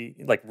should be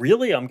like,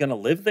 really, I'm going to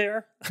live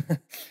there.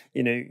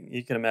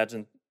 You can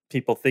imagine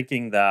people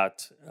thinking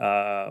that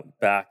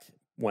back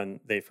when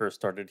they first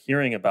started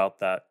hearing about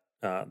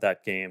that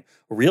game.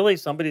 Really,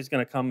 somebody's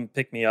going to come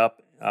pick me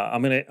up.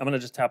 I'm gonna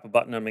just tap a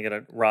button. I'm gonna get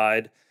a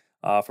ride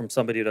from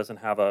somebody who doesn't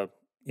have a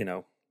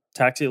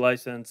taxi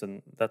license,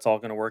 and that's all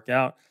going to work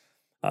out.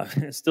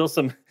 Still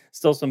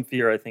some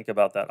fear, I think,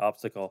 about that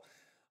obstacle.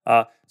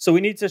 So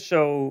we need to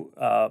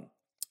show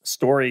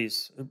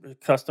stories,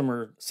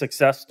 customer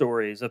success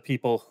stories of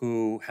people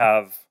who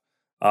have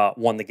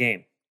won the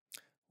game,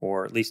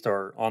 or at least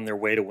are on their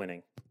way to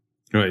winning.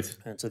 Right.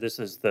 And so this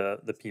is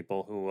the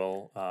people who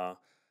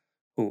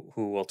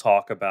will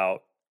talk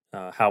about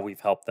how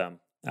we've helped them,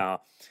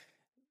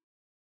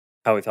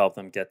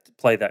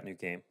 play that new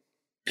game.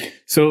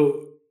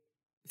 So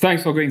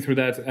thanks for going through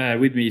that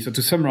with me. So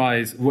to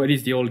summarize, what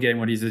is the old game?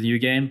 What is the new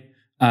game?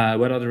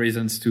 What are the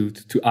reasons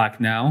to act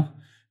now?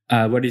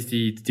 What is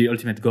the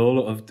ultimate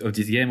goal of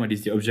this game? What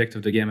is the object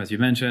of the game, as you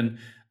mentioned?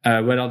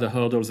 What are the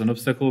hurdles and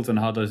obstacles, and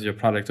how does your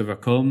product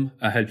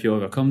help you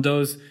overcome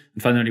those?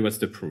 And finally, what's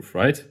the proof,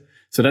 right?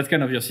 So that's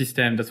kind of your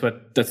system. That's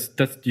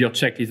your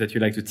checklist that you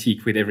like to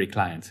tick with every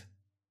client.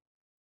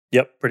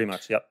 Yep, pretty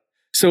much. Yep.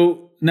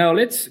 So now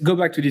let's go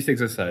back to this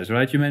exercise,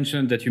 right? You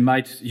mentioned that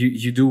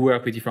you do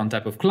work with different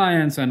type of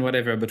clients and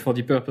whatever, but for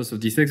the purpose of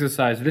this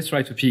exercise, let's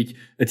try to pick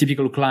a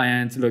typical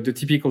client, like the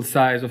typical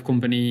size of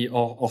company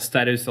or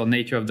status or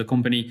nature of the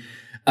company,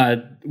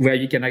 where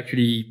you can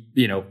actually,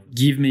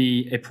 give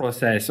me a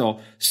process or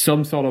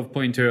some sort of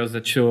pointers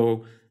that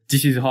show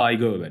this is how I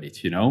go about it.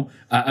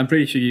 I'm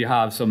pretty sure you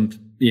have some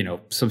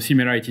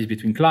similarities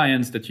between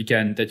clients that you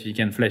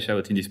can flesh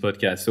out in this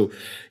podcast. So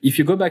if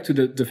you go back to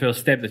the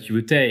first step that you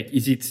would take,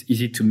 is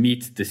it to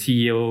meet the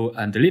CEO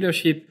and the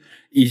leadership?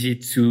 Is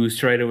it to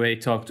straight away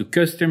talk to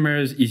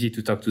customers? Is it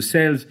to talk to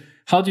sales?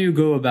 How do you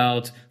go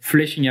about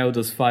fleshing out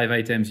those 5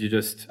 items you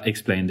just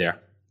explained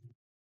there?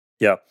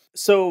 Yeah.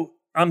 So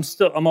I'm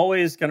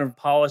always kind of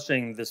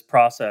polishing this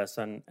process,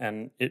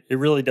 and it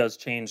really does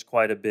change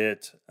quite a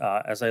bit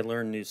as I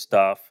learn new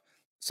stuff.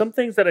 Some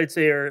things that I'd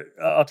say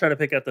I'll try to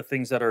pick out the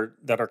things that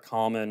are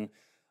common.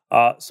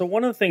 So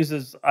one of the things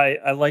is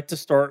I like to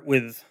start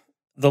with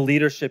the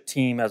leadership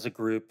team as a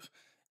group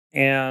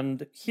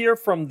and hear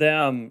from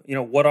them,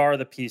 what are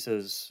the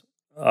pieces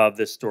of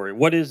this story?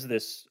 What is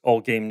this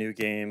old game, new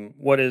game?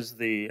 What is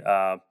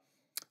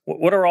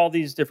what are all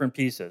these different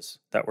pieces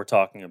that we're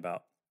talking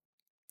about?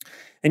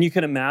 And you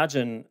can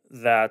imagine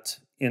that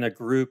in a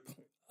group,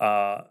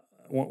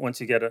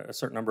 once you get a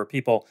certain number of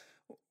people,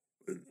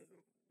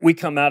 we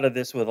come out of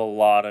this with a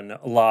lot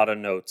of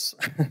notes,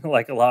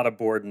 like a lot of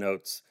board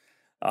notes.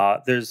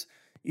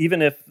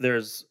 Even if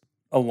there's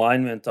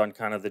alignment on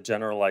kind of the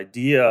general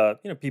idea,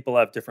 people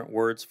have different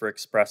words for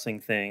expressing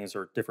things,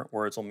 or different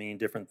words will mean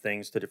different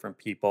things to different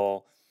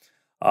people.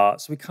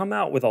 So we come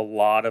out with a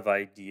lot of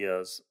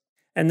ideas.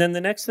 And then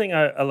the next thing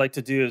I like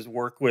to do is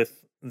work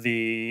with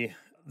the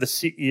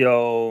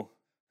CEO.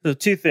 So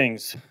 2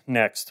 things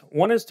next.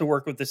 One is to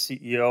work with the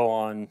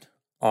CEO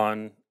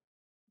on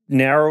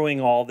narrowing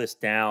all this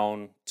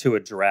down to a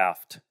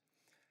draft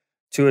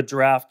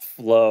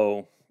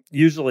flow,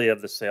 usually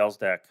of the sales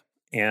deck.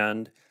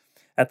 And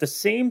at the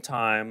same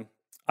time,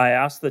 I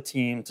ask the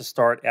team to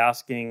start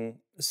asking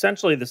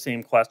essentially the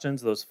same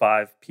questions, those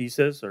 5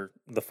 pieces, or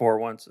the 4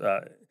 ones,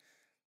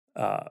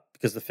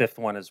 because the 5th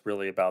one is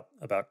really about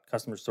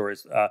customer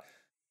stories,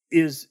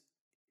 is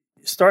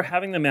start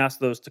having them ask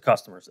those to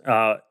customers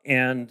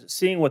and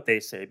seeing what they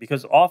say,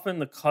 because often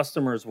the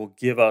customers will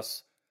give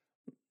us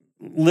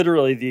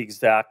literally the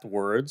exact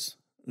words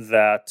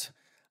that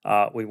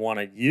we want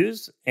to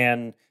use,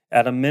 and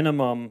at a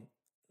minimum,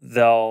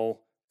 they'll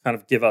kind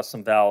of give us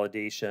some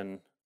validation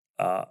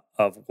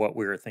of what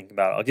we were thinking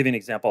about. I'll give you an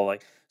example.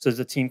 So there's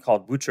a team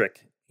called Boutrick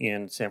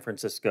in San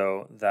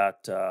Francisco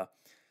that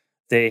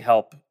they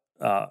help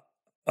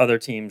other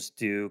teams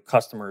do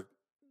customer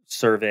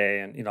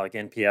survey and like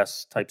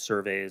NPS type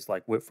surveys,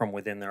 like from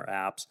within their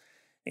apps.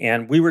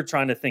 And we were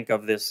trying to think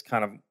of this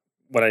kind of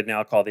what I'd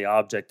now call the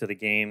object of the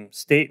game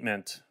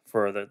statement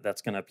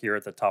that's going to appear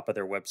at the top of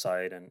their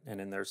website and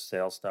in their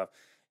sales stuff.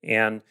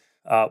 And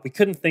we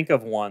couldn't think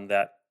of one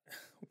that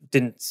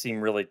didn't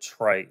seem really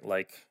trite,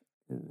 like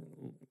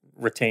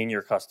retain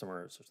your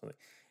customers or something.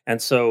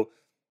 And so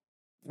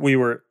we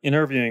were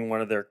interviewing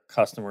one of their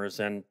customers,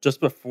 and just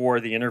before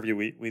the interview,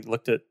 we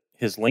looked at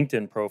his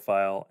LinkedIn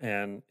profile,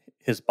 and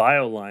his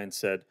bio line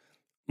said,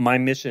 "My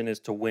mission is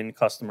to win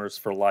customers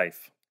for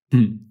life."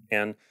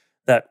 And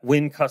that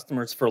win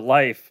customers for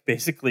life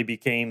basically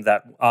became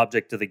that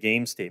object of the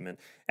game statement.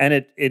 And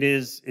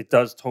it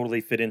does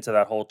totally fit into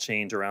that whole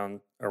change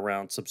around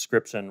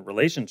subscription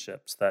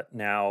relationships, that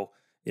now,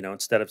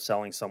 instead of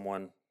selling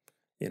someone,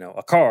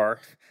 a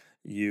car,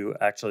 you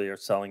actually are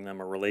selling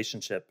them a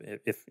relationship.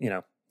 If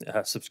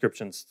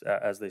subscriptions,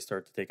 as they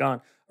start to take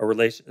on a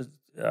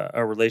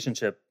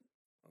relationship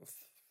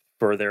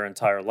for their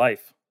entire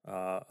life,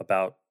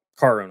 about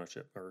car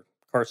ownership or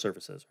car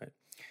services, right?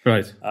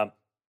 Right.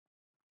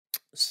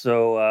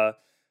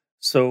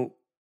 So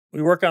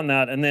we work on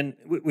that, and then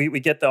we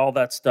get all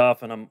that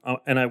stuff, and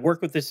I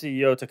work with the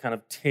CEO to kind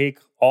of take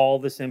all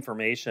this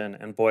information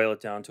and boil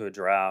it down to a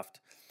draft,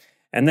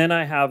 and then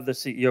I have the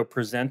CEO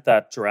present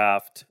that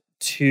draft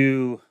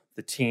to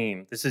the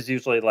team. This is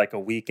usually like a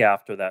week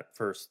after that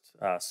first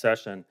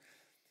session,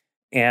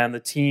 and the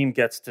team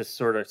gets to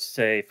sort of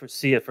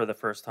see it for the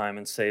first time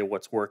and say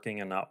what's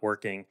working and not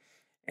working.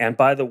 And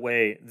by the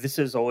way, this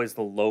is always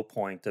the low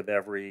point of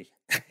every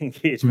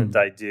engagement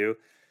I do,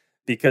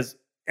 because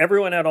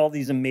everyone had all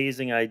these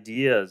amazing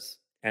ideas,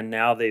 and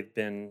now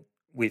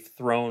we've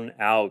thrown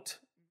out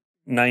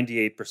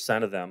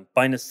 98% of them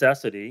by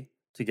necessity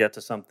to get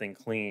to something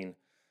clean.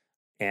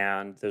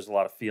 And there's a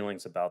lot of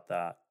feelings about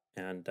that.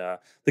 And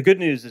the good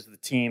news is the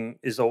team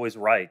is always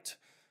right.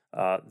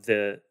 Not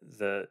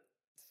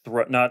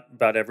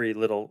about every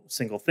little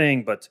single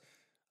thing, but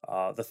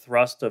the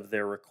thrust of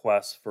their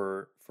requests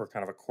for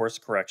kind of a course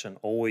correction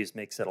always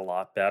makes it a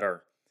lot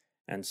better.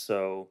 And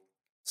so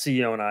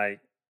CEO and I,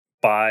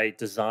 by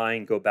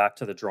design, go back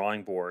to the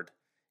drawing board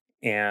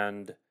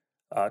and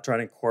try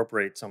to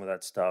incorporate some of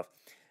that stuff.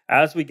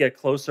 As we get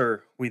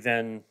closer, we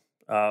then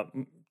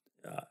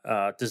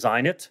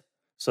design it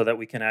so that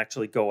we can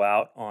actually go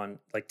out on,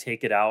 like,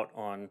 take it out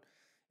on,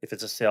 if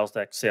it's a sales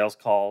deck, sales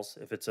calls,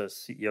 if it's a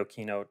CEO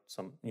keynote,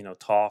 some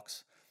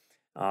talks,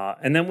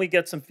 and then we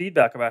get some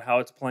feedback about how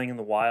it's playing in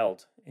the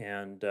wild,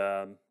 and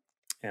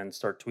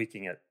start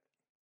tweaking it.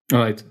 All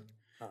right.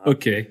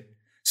 Okay.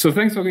 So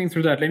thanks for going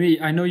through that.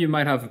 I know you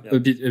might have a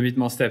bit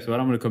more steps, but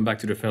I'm going to come back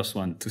to the first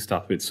one to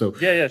start with. So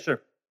yeah,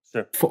 sure.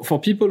 For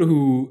people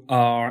who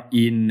are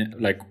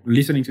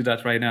listening to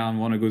that right now and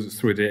want to go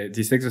through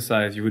this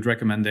exercise, you would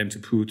recommend them to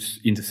put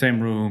in the same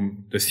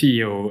room the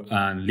CEO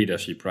and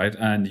leadership, right?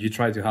 And you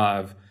try to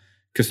have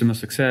customer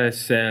success,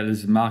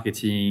 sales,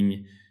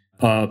 marketing,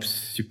 ops,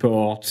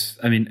 support.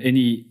 I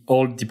mean,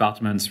 all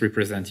departments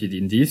represented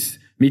in this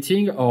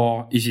meeting,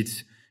 or is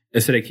it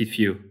a selected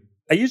few?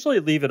 I usually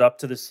leave it up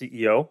to the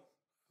CEO,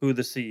 who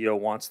the CEO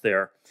wants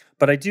there,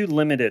 but I do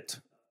limit it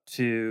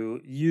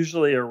to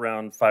usually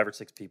around 5 or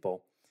 6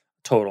 people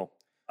total.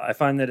 I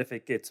find that if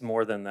it gets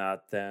more than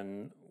that,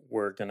 then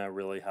we're going to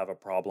really have a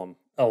problem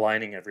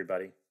aligning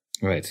everybody.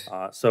 Right.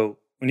 So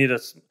we need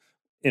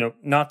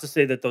not to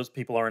say that those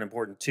people aren't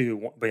important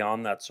too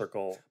beyond that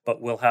circle,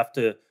 but we'll have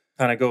to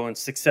kind of go in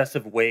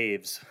successive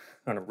waves,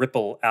 kind of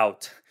ripple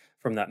out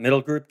from that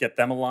middle group, get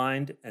them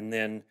aligned, and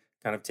then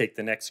kind of take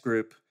the next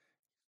group,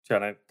 try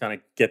to kind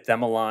of get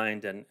them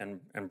aligned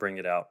and bring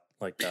it out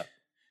like that.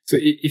 So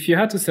if you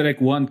had to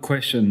select one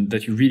question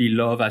that you really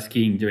love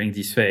asking during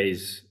this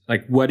phase,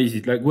 like, what is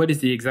it? Like, what is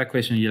the exact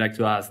question you like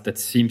to ask that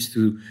seems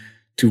to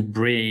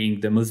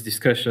bring the most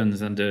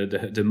discussions and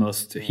the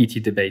most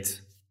heated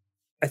debates?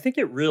 I think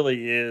it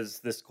really is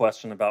this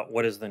question about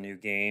what is the new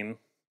game.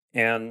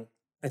 And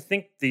I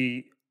think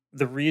the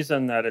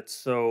reason that it's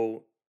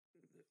so,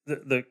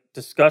 the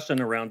discussion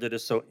around it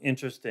is so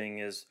interesting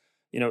is,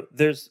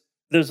 there's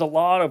a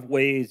lot of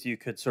ways you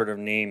could sort of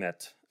name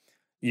it.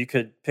 You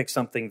could pick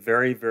something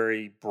very,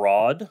 very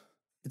broad.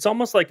 It's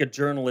almost like a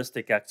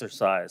journalistic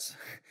exercise.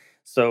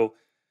 So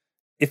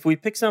if we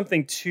pick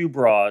something too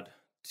broad,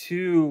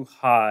 too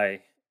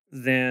high,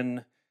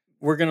 then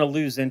we're going to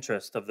lose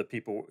interest of the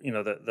people,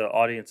 the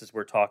audiences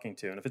we're talking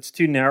to. And if it's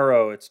too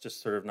narrow, it's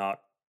just sort of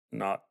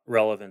not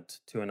relevant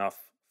to enough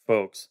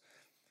folks.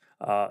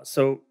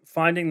 So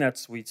finding that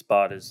sweet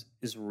spot is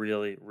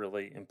really,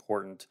 really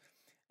important.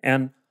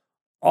 And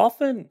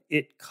often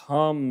it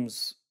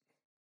comes...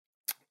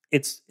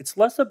 It's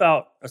less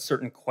about a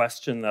certain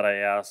question that I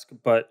ask,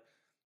 but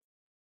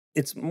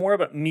it's more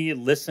about me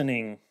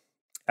listening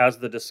as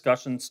the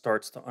discussion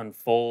starts to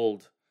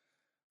unfold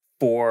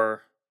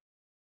for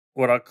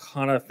what I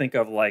kind of think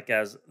of like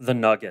as the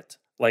nugget.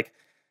 Like,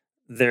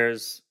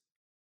 there's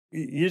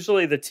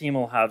usually the team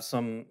will have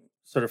some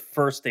sort of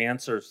first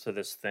answers to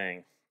this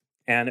thing,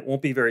 and it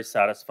won't be very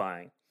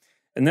satisfying.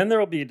 And then there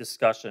will be a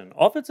discussion.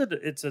 Often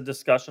it's a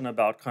discussion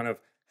about kind of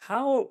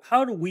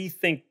how do we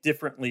think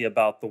differently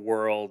about the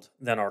world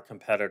than our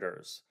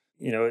competitors?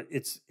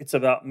 It's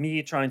about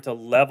me trying to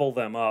level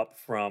them up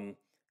from,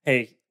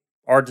 hey,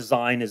 our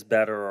design is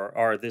better, or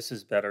our this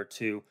is better,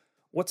 to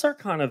what's our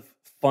kind of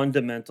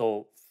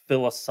fundamental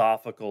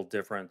philosophical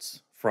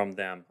difference from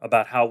them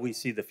about how we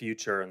see the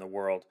future in the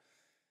world.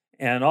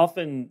 And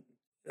often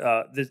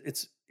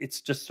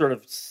it's just sort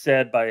of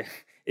said by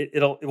it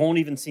won't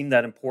even seem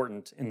that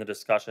important in the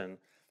discussion.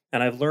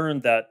 And I've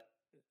learned that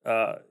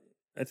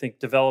I think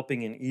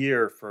developing an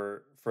ear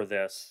for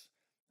this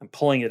and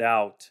pulling it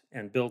out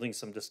and building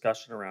some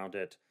discussion around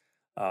it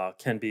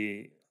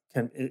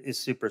is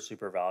super,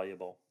 super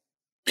valuable.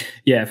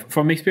 Yeah,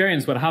 from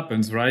experience, what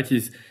happens, right,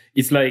 is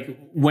it's like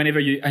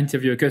whenever you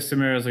interview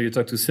customers or you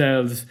talk to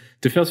sales,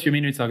 the first few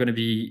minutes are going to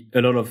be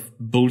a lot of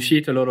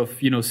bullshit, a lot of,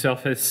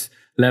 surface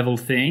level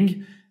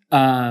thing.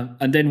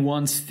 And then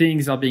once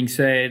things are being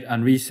said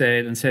and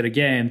resaid and said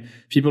again,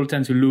 people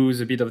tend to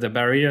lose a bit of their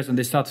barriers and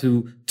they start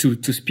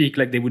to speak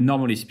like they would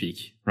normally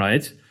speak,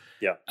 right?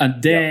 Yeah.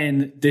 And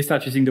then they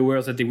start using the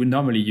words that they would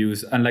normally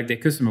use and like their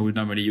customer would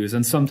normally use.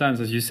 And sometimes,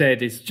 as you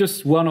said, it's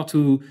just one or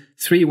two,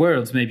 three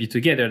words maybe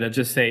together that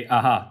just say,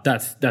 aha,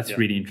 that's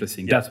really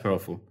interesting. That's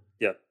powerful.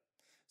 Yeah.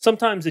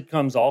 Sometimes it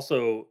comes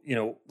also,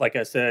 like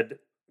I said,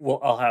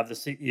 I'll have the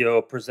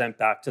CEO present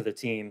back to the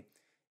team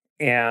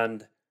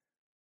and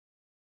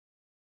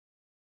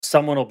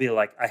someone will be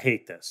like, I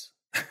hate this.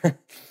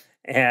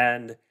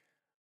 And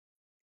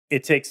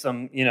it takes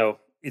some,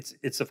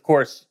 it's of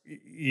course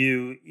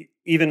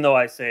even though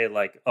I say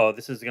like, oh,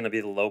 this is going to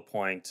be the low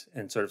point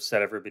and sort of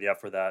set everybody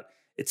up for that,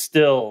 it's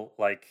still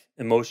like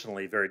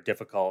emotionally very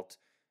difficult.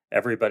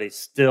 Everybody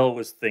still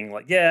was thinking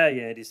like, yeah,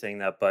 Andy's saying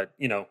that, but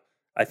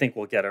I think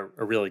we'll get a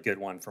really good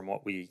one from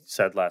what we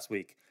said last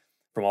week,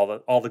 from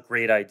all the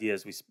great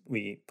ideas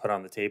we put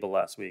on the table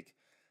last week.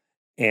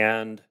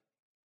 And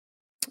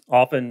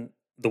often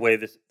the way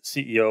the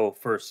CEO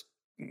first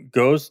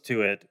goes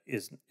to it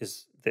is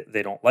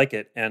they don't like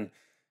it, and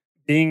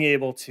being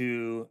able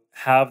to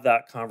have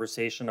that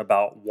conversation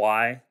about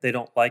why they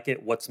don't like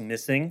it, what's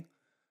missing,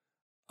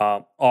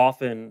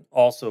 often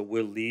also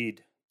will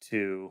lead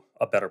to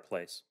a better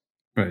place.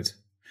 Right.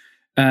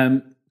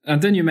 And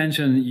then you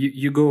mentioned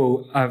you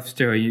go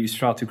after you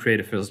start to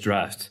create a first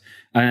draft.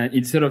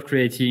 Instead of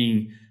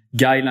creating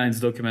guidelines,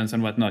 documents,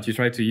 and whatnot, you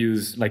try to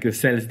use like a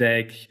sales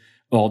deck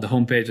or the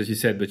homepage, as you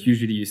said, but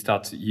usually you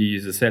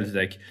use a sales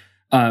deck.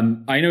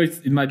 I know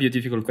it might be a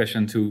difficult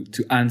question to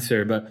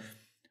answer, but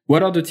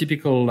what are the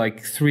typical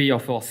like 3 or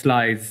 4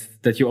 slides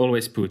that you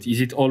always put?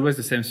 Is it always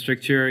the same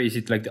structure? Is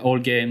it like the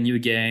old game, new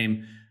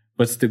game?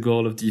 What's the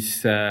goal of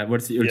this?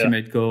 What's the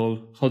ultimate goal?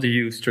 How do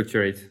you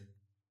structure it?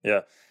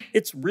 Yeah,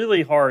 it's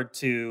really hard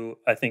to,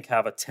 I think,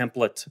 have a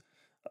template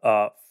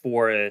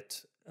for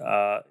it.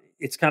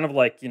 It's kind of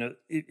like,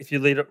 if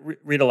you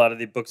read a lot of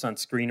the books on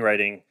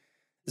screenwriting,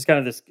 it's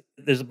kind of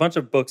there's a bunch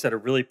of books that are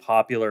really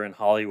popular in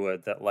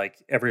Hollywood that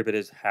like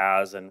everybody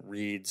has and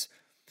reads.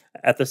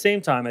 At the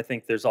same time, I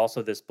think there's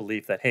also this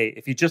belief that, hey,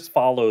 if you just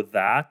follow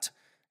that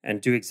and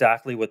do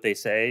exactly what they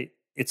say,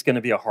 it's going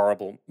to be a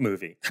horrible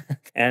movie.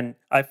 And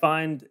I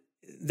find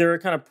there are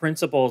kind of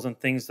principles and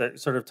things that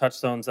sort of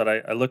touchstones that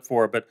I look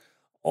for, but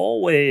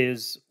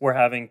always we're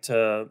having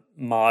to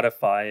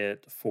modify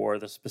it for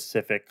the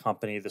specific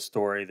company, the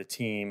story, the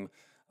team.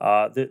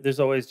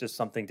 There's always just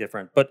something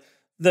different. But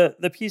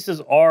the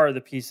pieces are the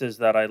pieces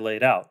that I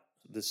laid out.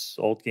 This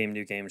old game,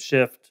 new game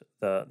shift,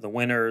 the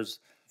winners,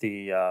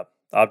 the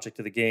object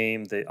of the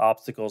game, the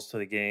obstacles to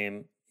the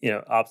game,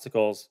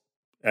 obstacles,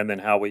 and then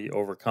how we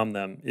overcome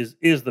them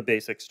is the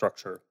basic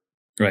structure,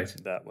 right?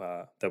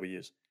 That we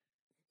use.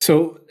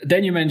 So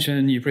then you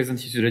mentioned you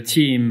present it to the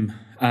team,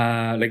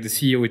 like the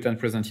CEO would then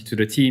present it to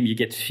the team. You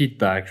get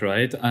feedback,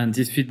 right? And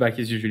this feedback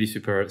is usually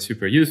super,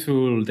 super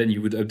useful. Then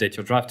you would update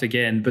your draft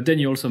again. But then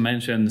you also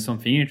mentioned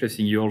something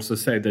interesting. You also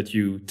said that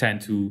you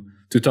tend to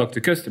talk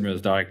to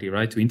customers directly,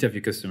 right? To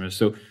interview customers.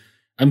 So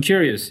I'm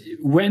curious,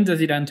 when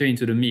does it enter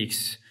into the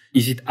mix?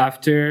 Is it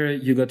after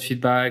you got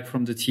feedback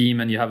from the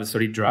team and you have a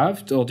solid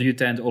draft? Or do you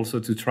tend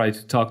also to try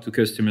to talk to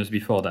customers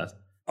before that?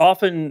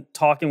 Often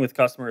talking with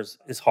customers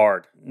is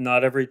hard.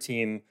 Not every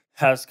team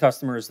has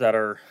customers that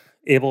are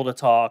able to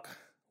talk,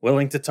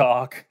 willing to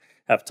talk,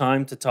 have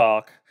time to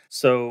talk.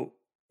 So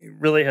it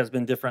really has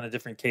been different in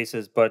different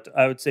cases. But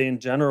I would say in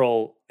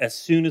general, as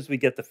soon as we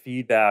get the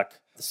feedback,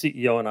 the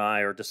CEO and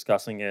I are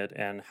discussing it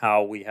and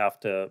how we have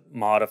to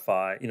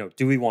modify,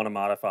 do we want to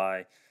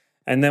modify?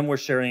 And then we're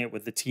sharing it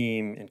with the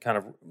team in kind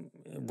of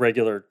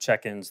regular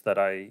check-ins that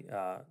I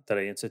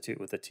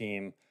institute with the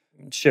team,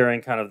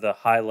 sharing kind of the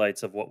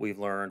highlights of what we've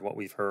learned, what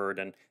we've heard,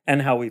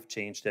 and how we've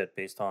changed it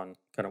based on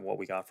kind of what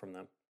we got from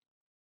them.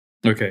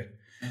 Okay.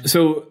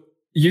 So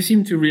you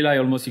seem to rely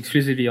almost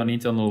exclusively on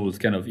internal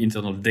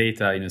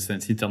data, in a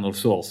sense, internal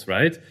source,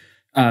 right?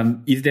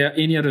 Is there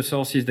any other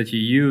sources that you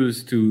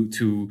use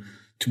to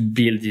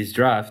build this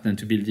draft and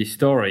to build this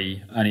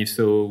story? And if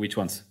so, which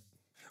ones?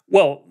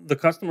 Well, the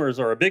customers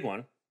are a big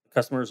one.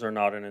 Customers are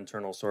not an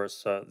internal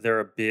source. They're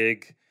a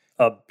big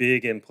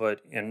input,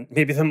 and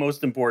maybe the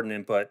most important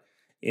input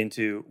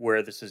into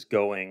where this is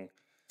going.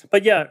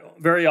 But yeah,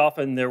 very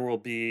often there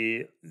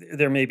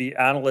may be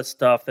analyst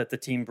stuff that the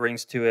team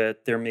brings to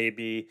it. There may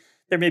be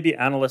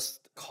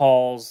analyst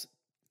calls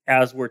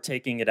as we're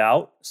taking it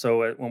out.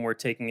 So when we're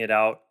taking it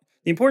out,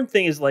 the important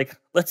thing is like,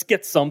 let's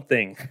get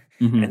something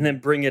and then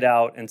bring it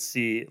out and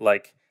see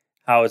like,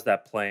 how is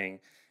that playing?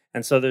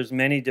 And so there's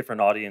many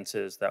different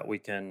audiences that we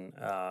can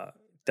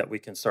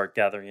start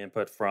gathering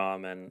input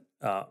from and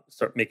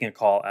start making a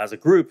call as a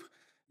group.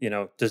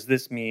 Does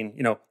this mean,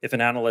 if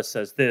an analyst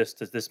says this,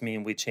 does this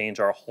mean we change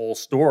our whole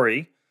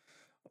story?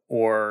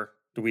 Or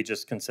do we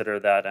just consider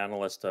that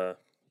analyst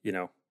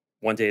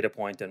one data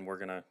point and we're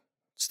going to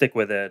stick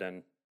with it?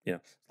 And, a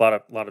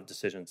lot of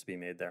decisions to be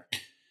made there.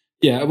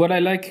 Yeah, what I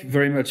like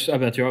very much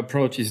about your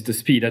approach is the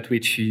speed at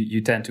which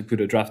you tend to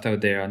put a draft out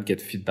there and get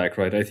feedback,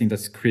 right? I think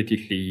that's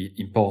critically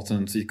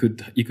important. It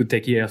could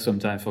take years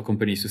sometimes for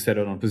companies to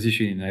settle on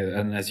positioning.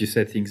 And as you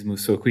said, things move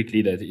so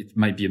quickly that it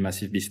might be a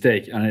massive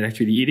mistake. And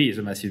it is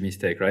a massive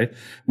mistake, right?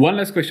 One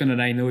last question that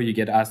I know you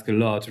get asked a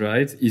lot,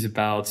 right, is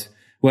about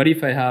what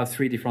if I have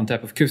 3 different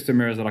type of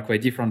customers that are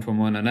quite different from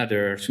one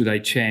another? Should I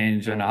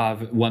change and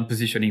have one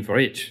positioning for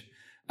each?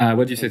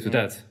 What do you say to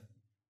that?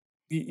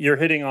 You're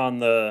hitting on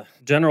the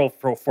general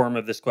form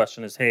of this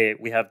question is, hey,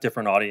 we have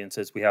different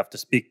audiences we have to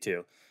speak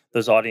to.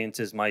 Those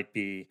audiences might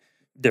be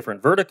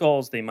different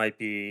verticals. They might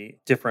be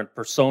different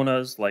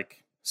personas,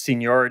 like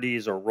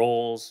seniorities or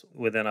roles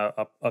within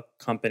a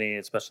company,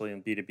 especially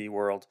in B2B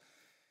world.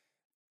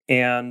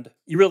 And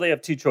you really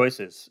have two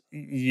choices.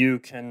 You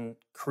can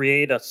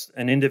create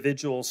an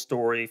individual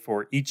story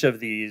for each of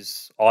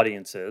these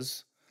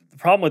audiences. The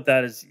problem with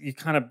that is you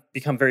kind of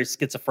become very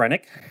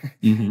schizophrenic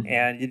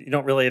and you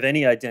don't really have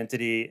any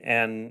identity.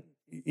 And,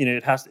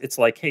 it's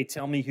like, hey,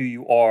 tell me who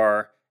you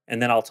are,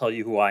 and then I'll tell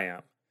you who I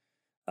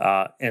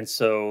am. And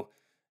so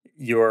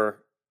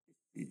you're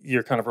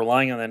kind of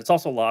relying on that. It's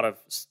also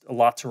a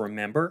lot to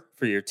remember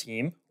for your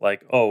team.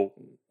 Like, oh,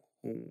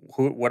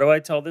 what do I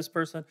tell this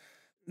person?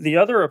 The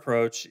other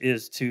approach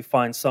is to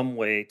find some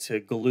way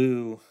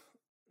to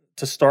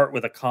start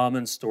with a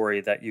common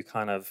story that you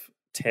kind of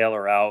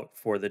tailor out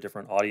for the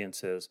different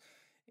audiences.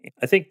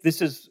 I think this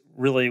is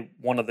really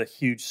one of the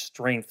huge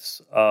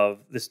strengths of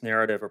this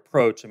narrative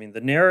approach. I mean,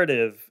 the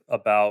narrative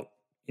about,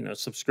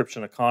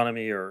 subscription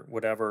economy or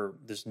whatever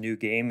this new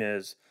game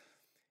is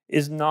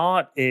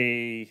not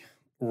a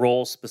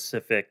role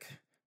specific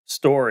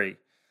story.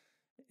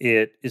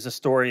 It is a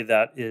story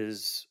that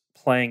is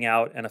playing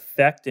out and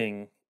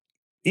affecting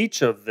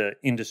each of the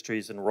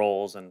industries and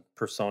roles and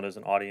personas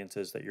and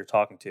audiences that you're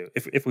talking to,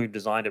 if we've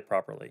designed it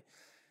properly.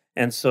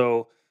 And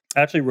so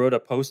I actually wrote a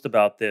post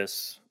about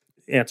this,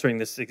 answering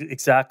this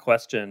exact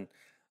question.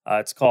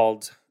 It's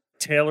called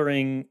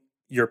Tailoring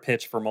Your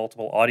Pitch for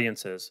Multiple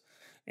Audiences.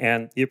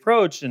 And the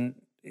approach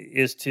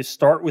is to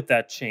start with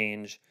that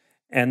change,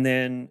 and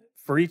then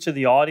for each of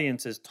the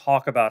audiences,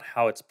 talk about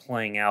how it's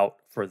playing out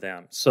for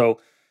them. So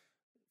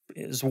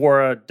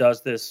Zuora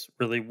does this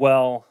really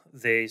well.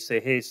 They say,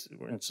 hey,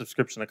 we're in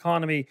subscription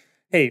economy.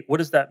 Hey, what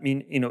does that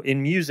mean?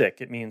 In music,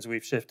 it means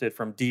we've shifted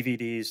from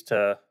DVDs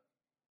to,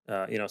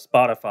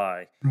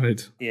 Spotify.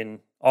 Right. In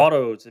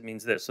autos, it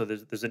means this. So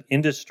there's an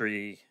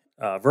industry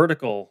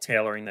vertical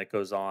tailoring that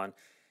goes on.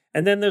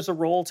 And then there's a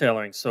role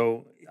tailoring.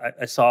 So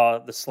I saw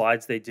the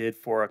slides they did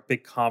for a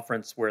big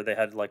conference where they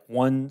had like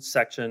one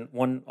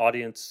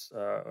audience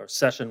or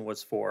session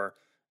was for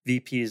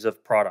VPs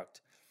of product.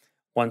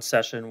 One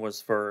session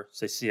was for,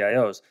 say,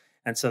 CIOs.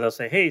 And so they'll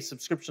say, hey,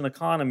 subscription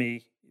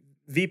economy,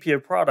 VP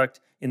of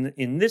product,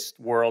 in this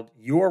world,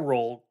 your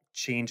role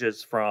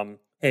changes from,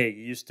 hey,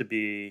 you used to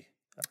be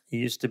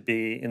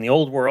in the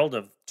old world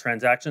of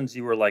transactions,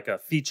 you were like a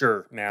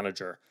feature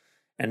manager,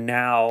 and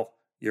now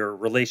you're a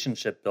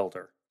relationship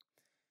builder.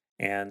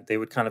 And they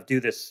would kind of do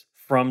this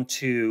from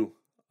to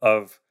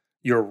of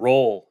your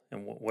role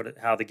and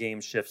how the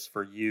game shifts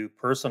for you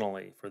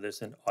personally, for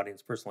this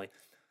audience personally.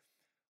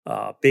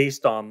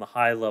 Based on the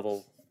high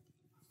level,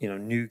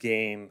 new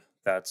game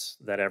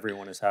that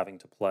everyone is having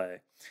to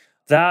play.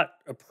 That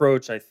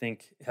approach, I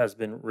think, has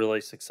been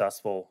really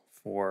successful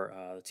for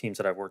the teams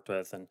that I've worked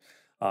with, and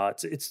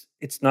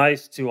it's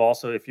nice to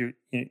also,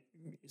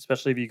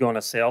 especially if you go on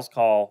a sales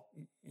call,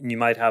 you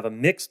might have a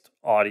mixed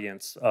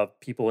audience of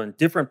people in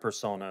different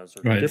personas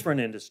or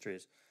different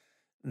industries.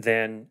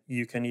 Then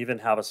you can even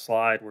have a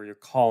slide where you're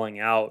calling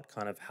out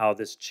kind of how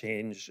this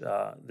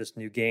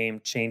new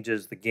game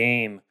changes the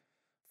game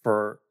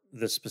for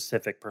the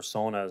specific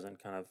personas, and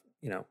kind of,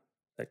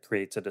 that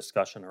creates a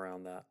discussion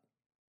around that.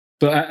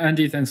 So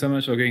Andy, thanks so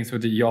much for going through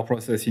your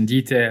process in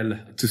detail.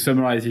 To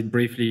summarize it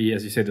briefly,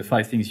 as you said, the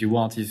 5 things you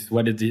want is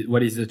what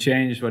is the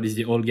change, what is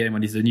the old game,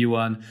 what is the new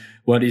one,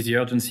 what is the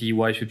urgency,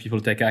 why should people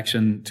take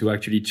action to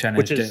actually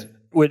challenge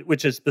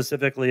which is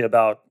specifically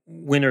about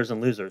winners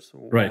and losers.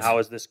 Right. How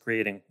is this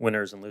creating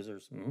winners and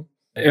losers? Mm-hmm.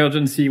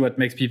 Urgency, what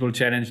makes people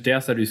challenge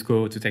their status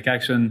quo to take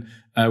action.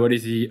 What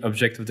is the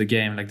objective of the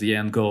game, like the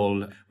end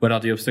goal? What are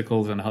the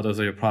obstacles and how does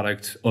your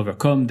product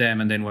overcome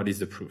them? And then what is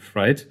the proof,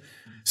 right?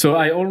 So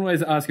I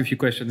always ask a few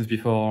questions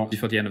before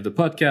the end of the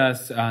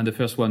podcast. And the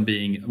first one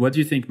being, what do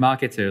you think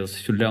marketers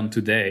should learn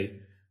today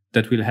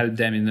that will help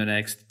them in the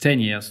next 10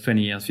 years,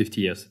 20 years,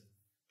 50 years?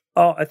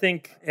 Oh, I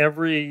think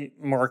every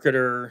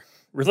marketer,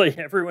 really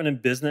everyone in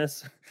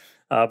business,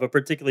 but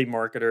particularly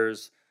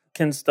marketers,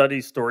 can study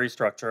story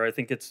structure. I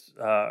think it's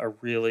a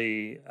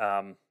really,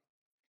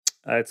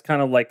 it's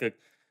kind of like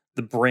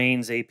the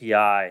brain's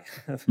API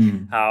of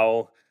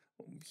how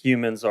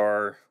humans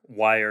are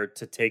wired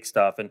to take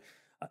stuff and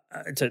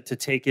to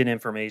take in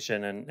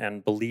information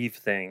and believe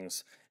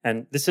things.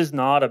 And this is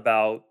not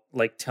about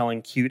like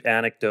telling cute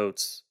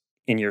anecdotes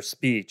in your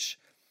speech.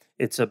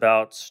 It's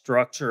about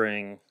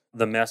structuring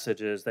the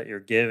messages that you're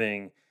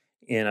giving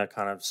in a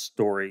kind of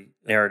story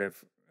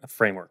narrative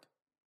framework.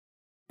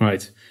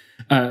 Right.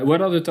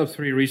 What are the top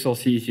 3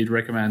 resources you'd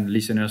recommend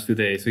listeners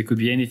today? So it could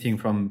be anything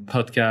from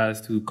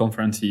podcasts to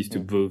conferences to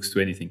books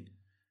to anything.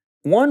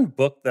 One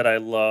book that I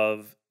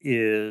love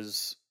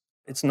is,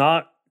 it's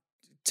not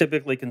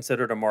typically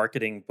considered a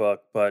marketing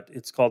book, but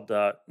it's called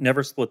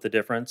Never Split the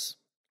Difference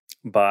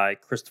by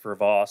Christopher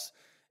Voss.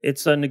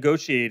 It's a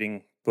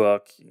negotiating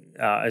book.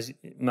 I'm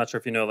not sure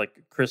if you know,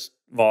 like Chris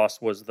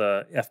Voss was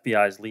the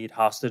FBI's lead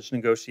hostage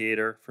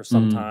negotiator for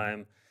some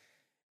time.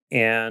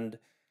 And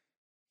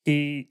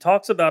he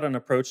talks about an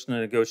approach to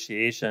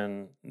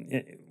negotiation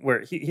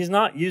where he's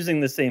not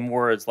using the same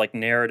words like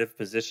narrative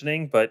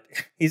positioning, but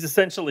he's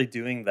essentially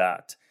doing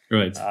that.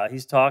 Right.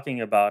 He's talking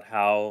about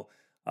how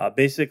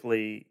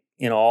basically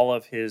in all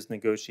of his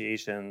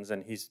negotiations,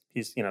 and he's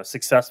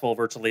successful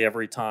virtually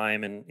every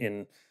time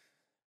in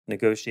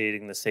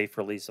negotiating the safe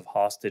release of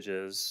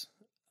hostages,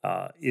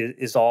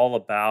 is all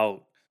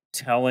about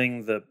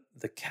telling the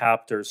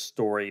captor's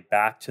story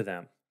back to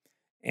them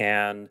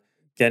and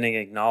getting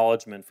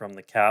acknowledgement from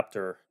the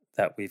captor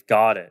that we've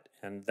got it,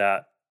 and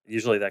that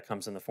usually that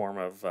comes in the form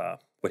of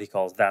what he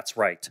calls "that's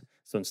right."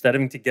 So instead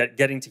of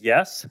getting to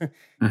yes,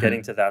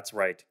 getting to "that's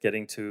right,"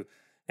 getting to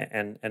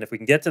and if we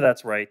can get to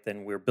 "that's right,"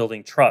 then we're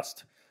building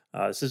trust.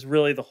 This is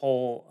really the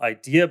whole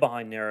idea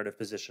behind narrative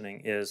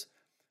positioning. Is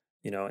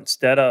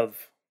instead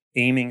of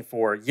aiming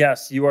for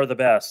yes, you are the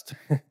best,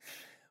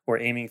 we're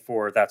aiming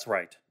for "that's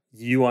right."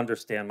 You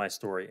understand my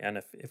story, and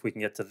if we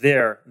can get to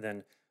there,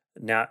 then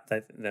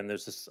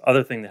there's this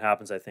other thing that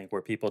happens, I think,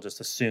 where people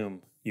just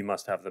assume you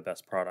must have the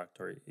best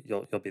product or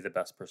you'll be the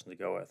best person to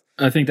go with.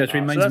 I think that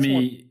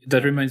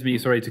reminds me.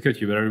 Sorry to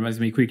cut you, but it reminds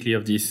me quickly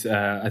of this.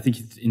 I think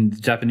it's in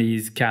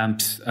Japanese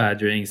camps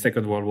during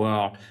Second World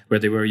War, where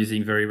they were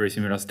using very, very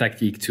similar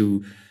tactic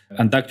to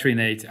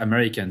indoctrinate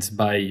Americans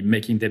by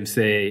making them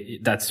say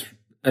that's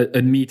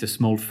admit a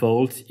small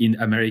fault in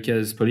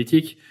America's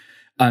politics.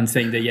 And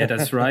saying that, yeah,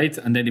 that's right.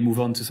 And then they move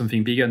on to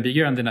something bigger and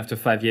bigger. And then after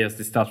 5 years,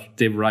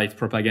 they write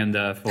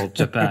propaganda for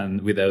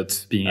Japan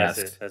without being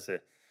asked. That's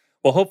it.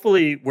 Well,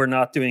 hopefully we're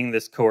not doing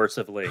this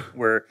coercively.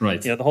 Where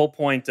right. The whole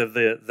point of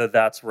the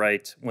that's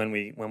right, when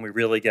we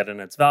really get it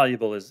and it's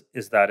valuable, is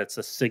that it's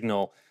a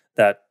signal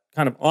that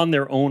kind of on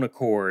their own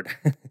accord,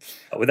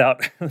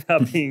 without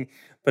being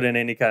put in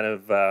any kind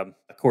of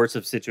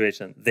coercive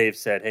situation, they've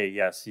said, hey,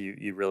 yes,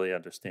 you really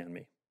understand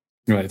me.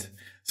 Right.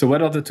 So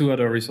what are the 2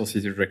 other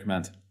resources you'd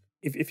recommend?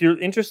 If you're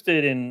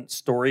interested in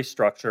story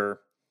structure,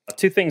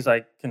 2 things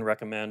I can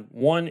recommend.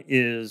 One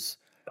is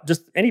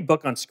just any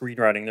book on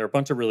screenwriting. There are a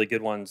bunch of really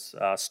good ones.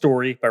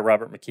 Story by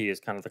Robert McKee is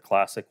kind of the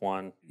classic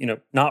one.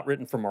 Not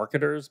written for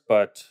marketers,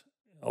 but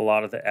a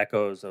lot of the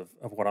echoes of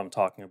what I'm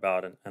talking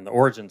about and the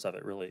origins of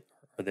it really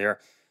are there.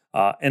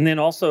 And then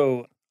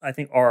also, I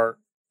think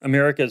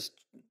America's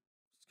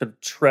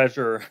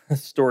treasure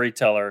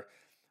storyteller,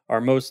 our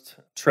most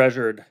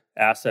treasured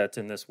asset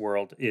in this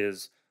world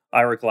is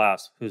Ira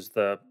Glass, who's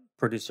the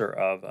producer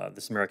of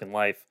This American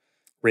Life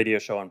radio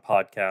show and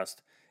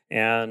podcast.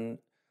 And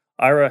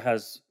Ira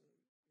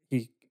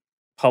he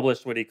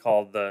published what he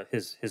called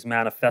his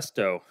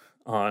manifesto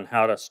on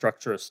how to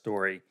structure a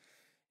story.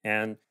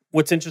 And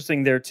what's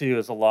interesting there too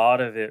is a lot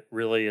of it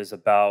really is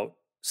about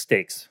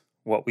stakes.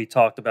 What we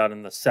talked about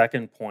in the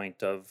second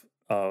point of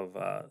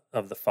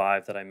the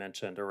 5 that I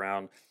mentioned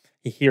around,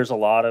 he hears a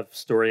lot of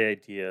story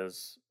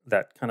ideas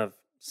that kind of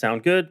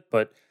sound good,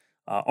 but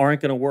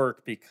aren't going to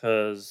work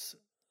because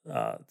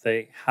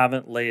they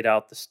haven't laid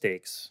out the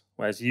stakes.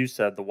 As you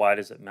said, the why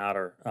does it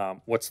matter?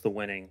 What's the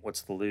winning?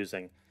 What's the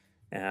losing?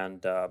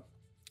 And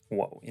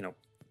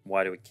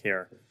why do we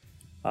care?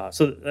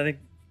 So I think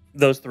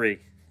those 3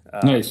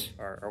 nice.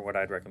 are what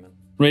I'd recommend.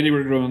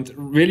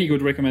 Really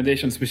good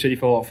recommendations, especially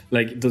for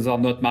those are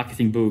not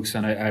marketing books,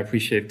 and I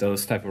appreciate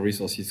those type of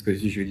resources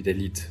because usually they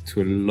lead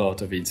to a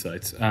lot of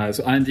insights.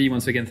 So Andy,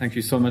 once again, thank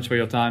you so much for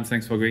your time.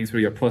 Thanks for going through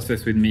your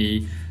process with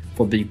me,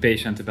 for being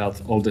patient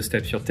about all the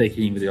steps you're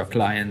taking with your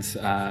clients,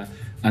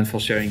 and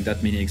for sharing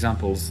that many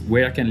examples.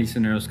 Where can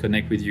listeners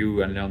connect with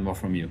you and learn more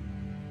from you?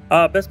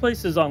 Best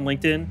place is on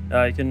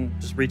LinkedIn. You can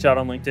just reach out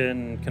on LinkedIn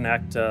and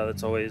connect.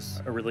 That's always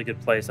a really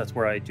good place. That's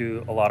where I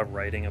do a lot of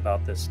writing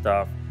about this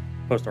stuff,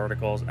 post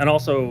articles. And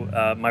also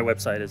my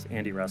website is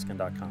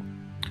andyraskin.com.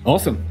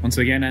 Awesome. Once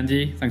again,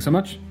 Andy, thanks so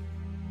much.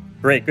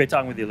 Great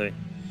talking with you, Louis.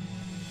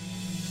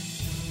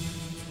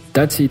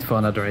 That's it for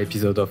another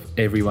episode of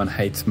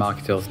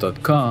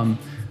EveryoneHatesMarketers.com.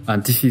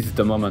 And this is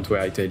the moment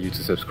where I tell you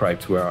to subscribe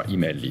to our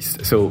email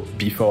list. So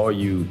before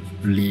you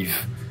leave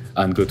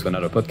and go to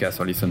another podcast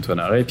or listen to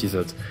another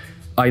episode,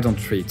 I don't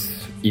treat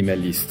email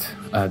list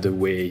the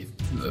way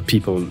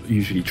people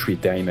usually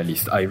treat their email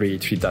list. I really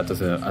treat that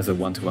as a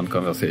one-to-one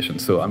conversation.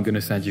 So I'm going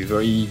to send you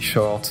very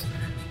short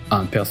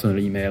and personal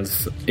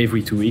emails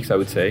every 2 weeks, I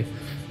would say.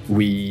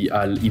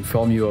 I'll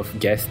inform you of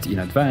guests in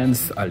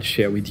advance. I'll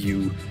share with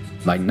you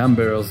my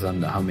numbers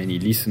and how many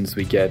listens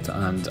we get,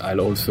 and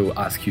I'll also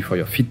ask you for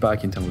your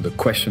feedback in terms of the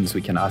questions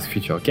we can ask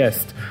future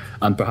guests,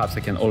 and perhaps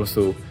I can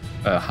also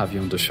have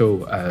you on the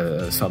show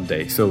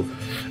someday. So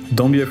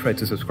don't be afraid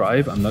to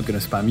subscribe. I'm not going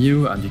to spam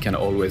you, and you can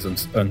always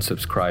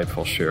unsubscribe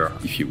for sure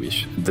if you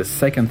wish. The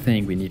second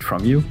thing we need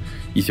from you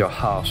is your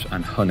harsh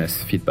and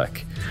honest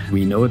feedback.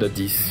 We know that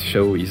this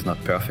show is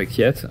not perfect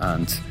yet,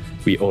 and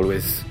we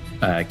always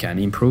can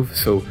improve.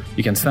 So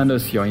you can send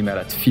us your email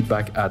at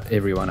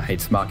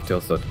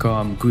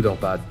feedback@everyonehatesmarketers.com. Good or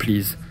bad,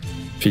 please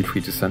feel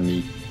free to send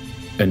me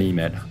an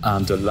email.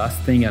 And the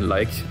last thing I'd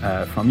like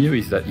from you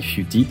is that if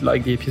you did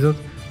like the episode,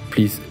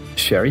 please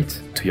share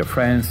it to your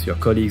friends, your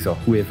colleagues, or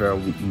whoever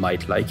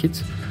might like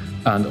it.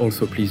 And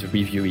also please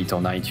review it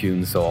on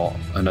iTunes or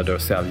another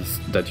service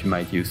that you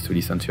might use to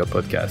listen to your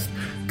podcast.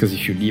 Because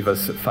if you leave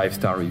us a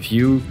 5-star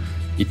review,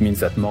 it means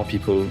that more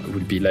people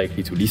will be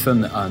likely to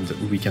listen and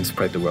we can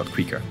spread the word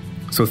quicker.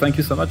 So thank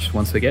you so much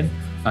once again,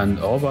 and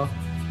au revoir.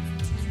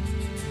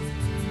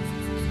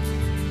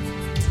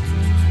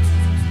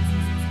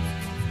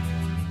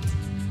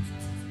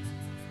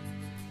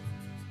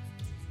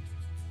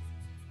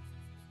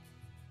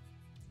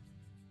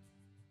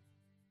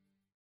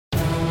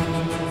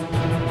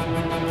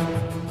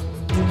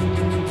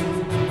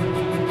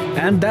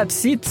 And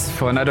that's it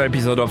for another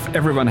episode of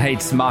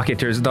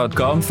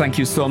EveryoneHatesMarketers.com. Thank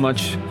you so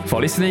much for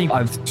listening.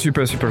 I'm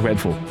super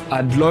grateful.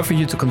 I'd love for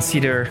you to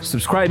consider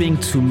subscribing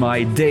to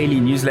my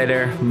daily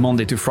newsletter,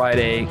 Monday to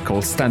Friday,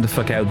 called Stand the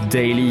Fuck Out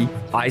Daily.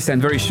 I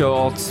send very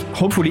short,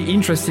 hopefully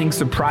interesting,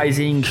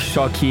 surprising,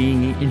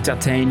 shocking,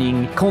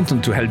 entertaining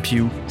content to help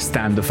you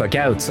stand the fuck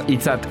out.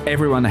 It's at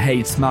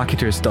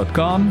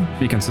EveryoneHatesMarketers.com.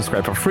 You can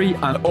subscribe for free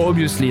and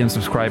obviously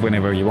unsubscribe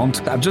whenever you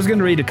want. I'm just going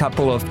to read a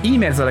couple of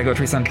emails that I got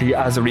recently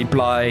as a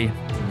reply.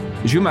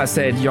 Juma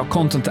said, your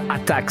content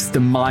attacks the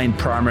mind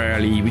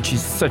primarily, which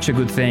is such a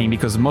good thing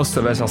because most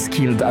of us are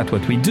skilled at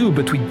what we do,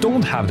 but we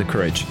don't have the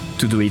courage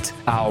to do it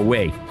our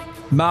way.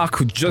 Mark,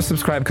 who just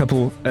subscribed a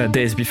couple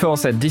days before,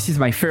 said, this is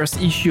my first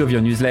issue of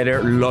your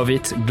newsletter. Love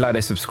it. Glad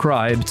I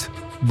subscribed.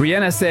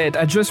 Brianna said,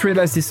 I just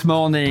realized this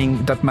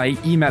morning that my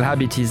email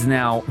habit is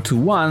now to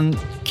 1,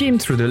 skim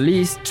through the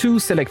list, 2,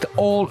 select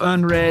all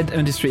unread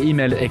industry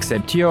email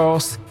except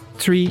yours,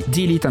 3,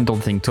 delete and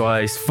don't think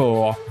twice,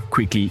 4,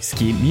 quickly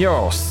skim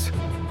yours.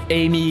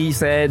 Amy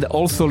said,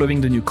 also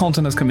loving the new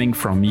content that's coming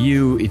from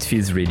you. It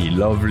feels really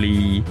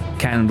lovely.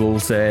 Candle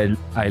said,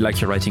 I like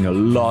your writing a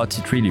lot.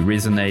 It really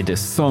resonates. There's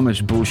so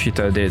much bullshit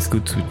out there. It's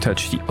good to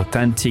touch the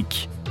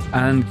authentic.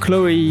 And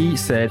Chloe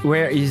said,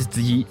 where is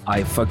the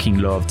I fucking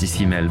love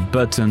this email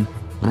button?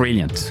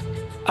 Brilliant.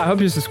 I hope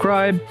you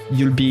subscribe.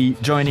 You'll be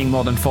joining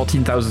more than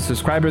 14,000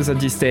 subscribers at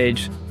this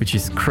stage, which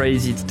is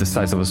crazy. It's the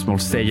size of a small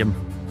stadium.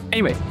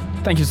 Anyway,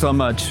 thank you so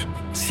much.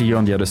 See you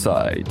on the other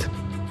side.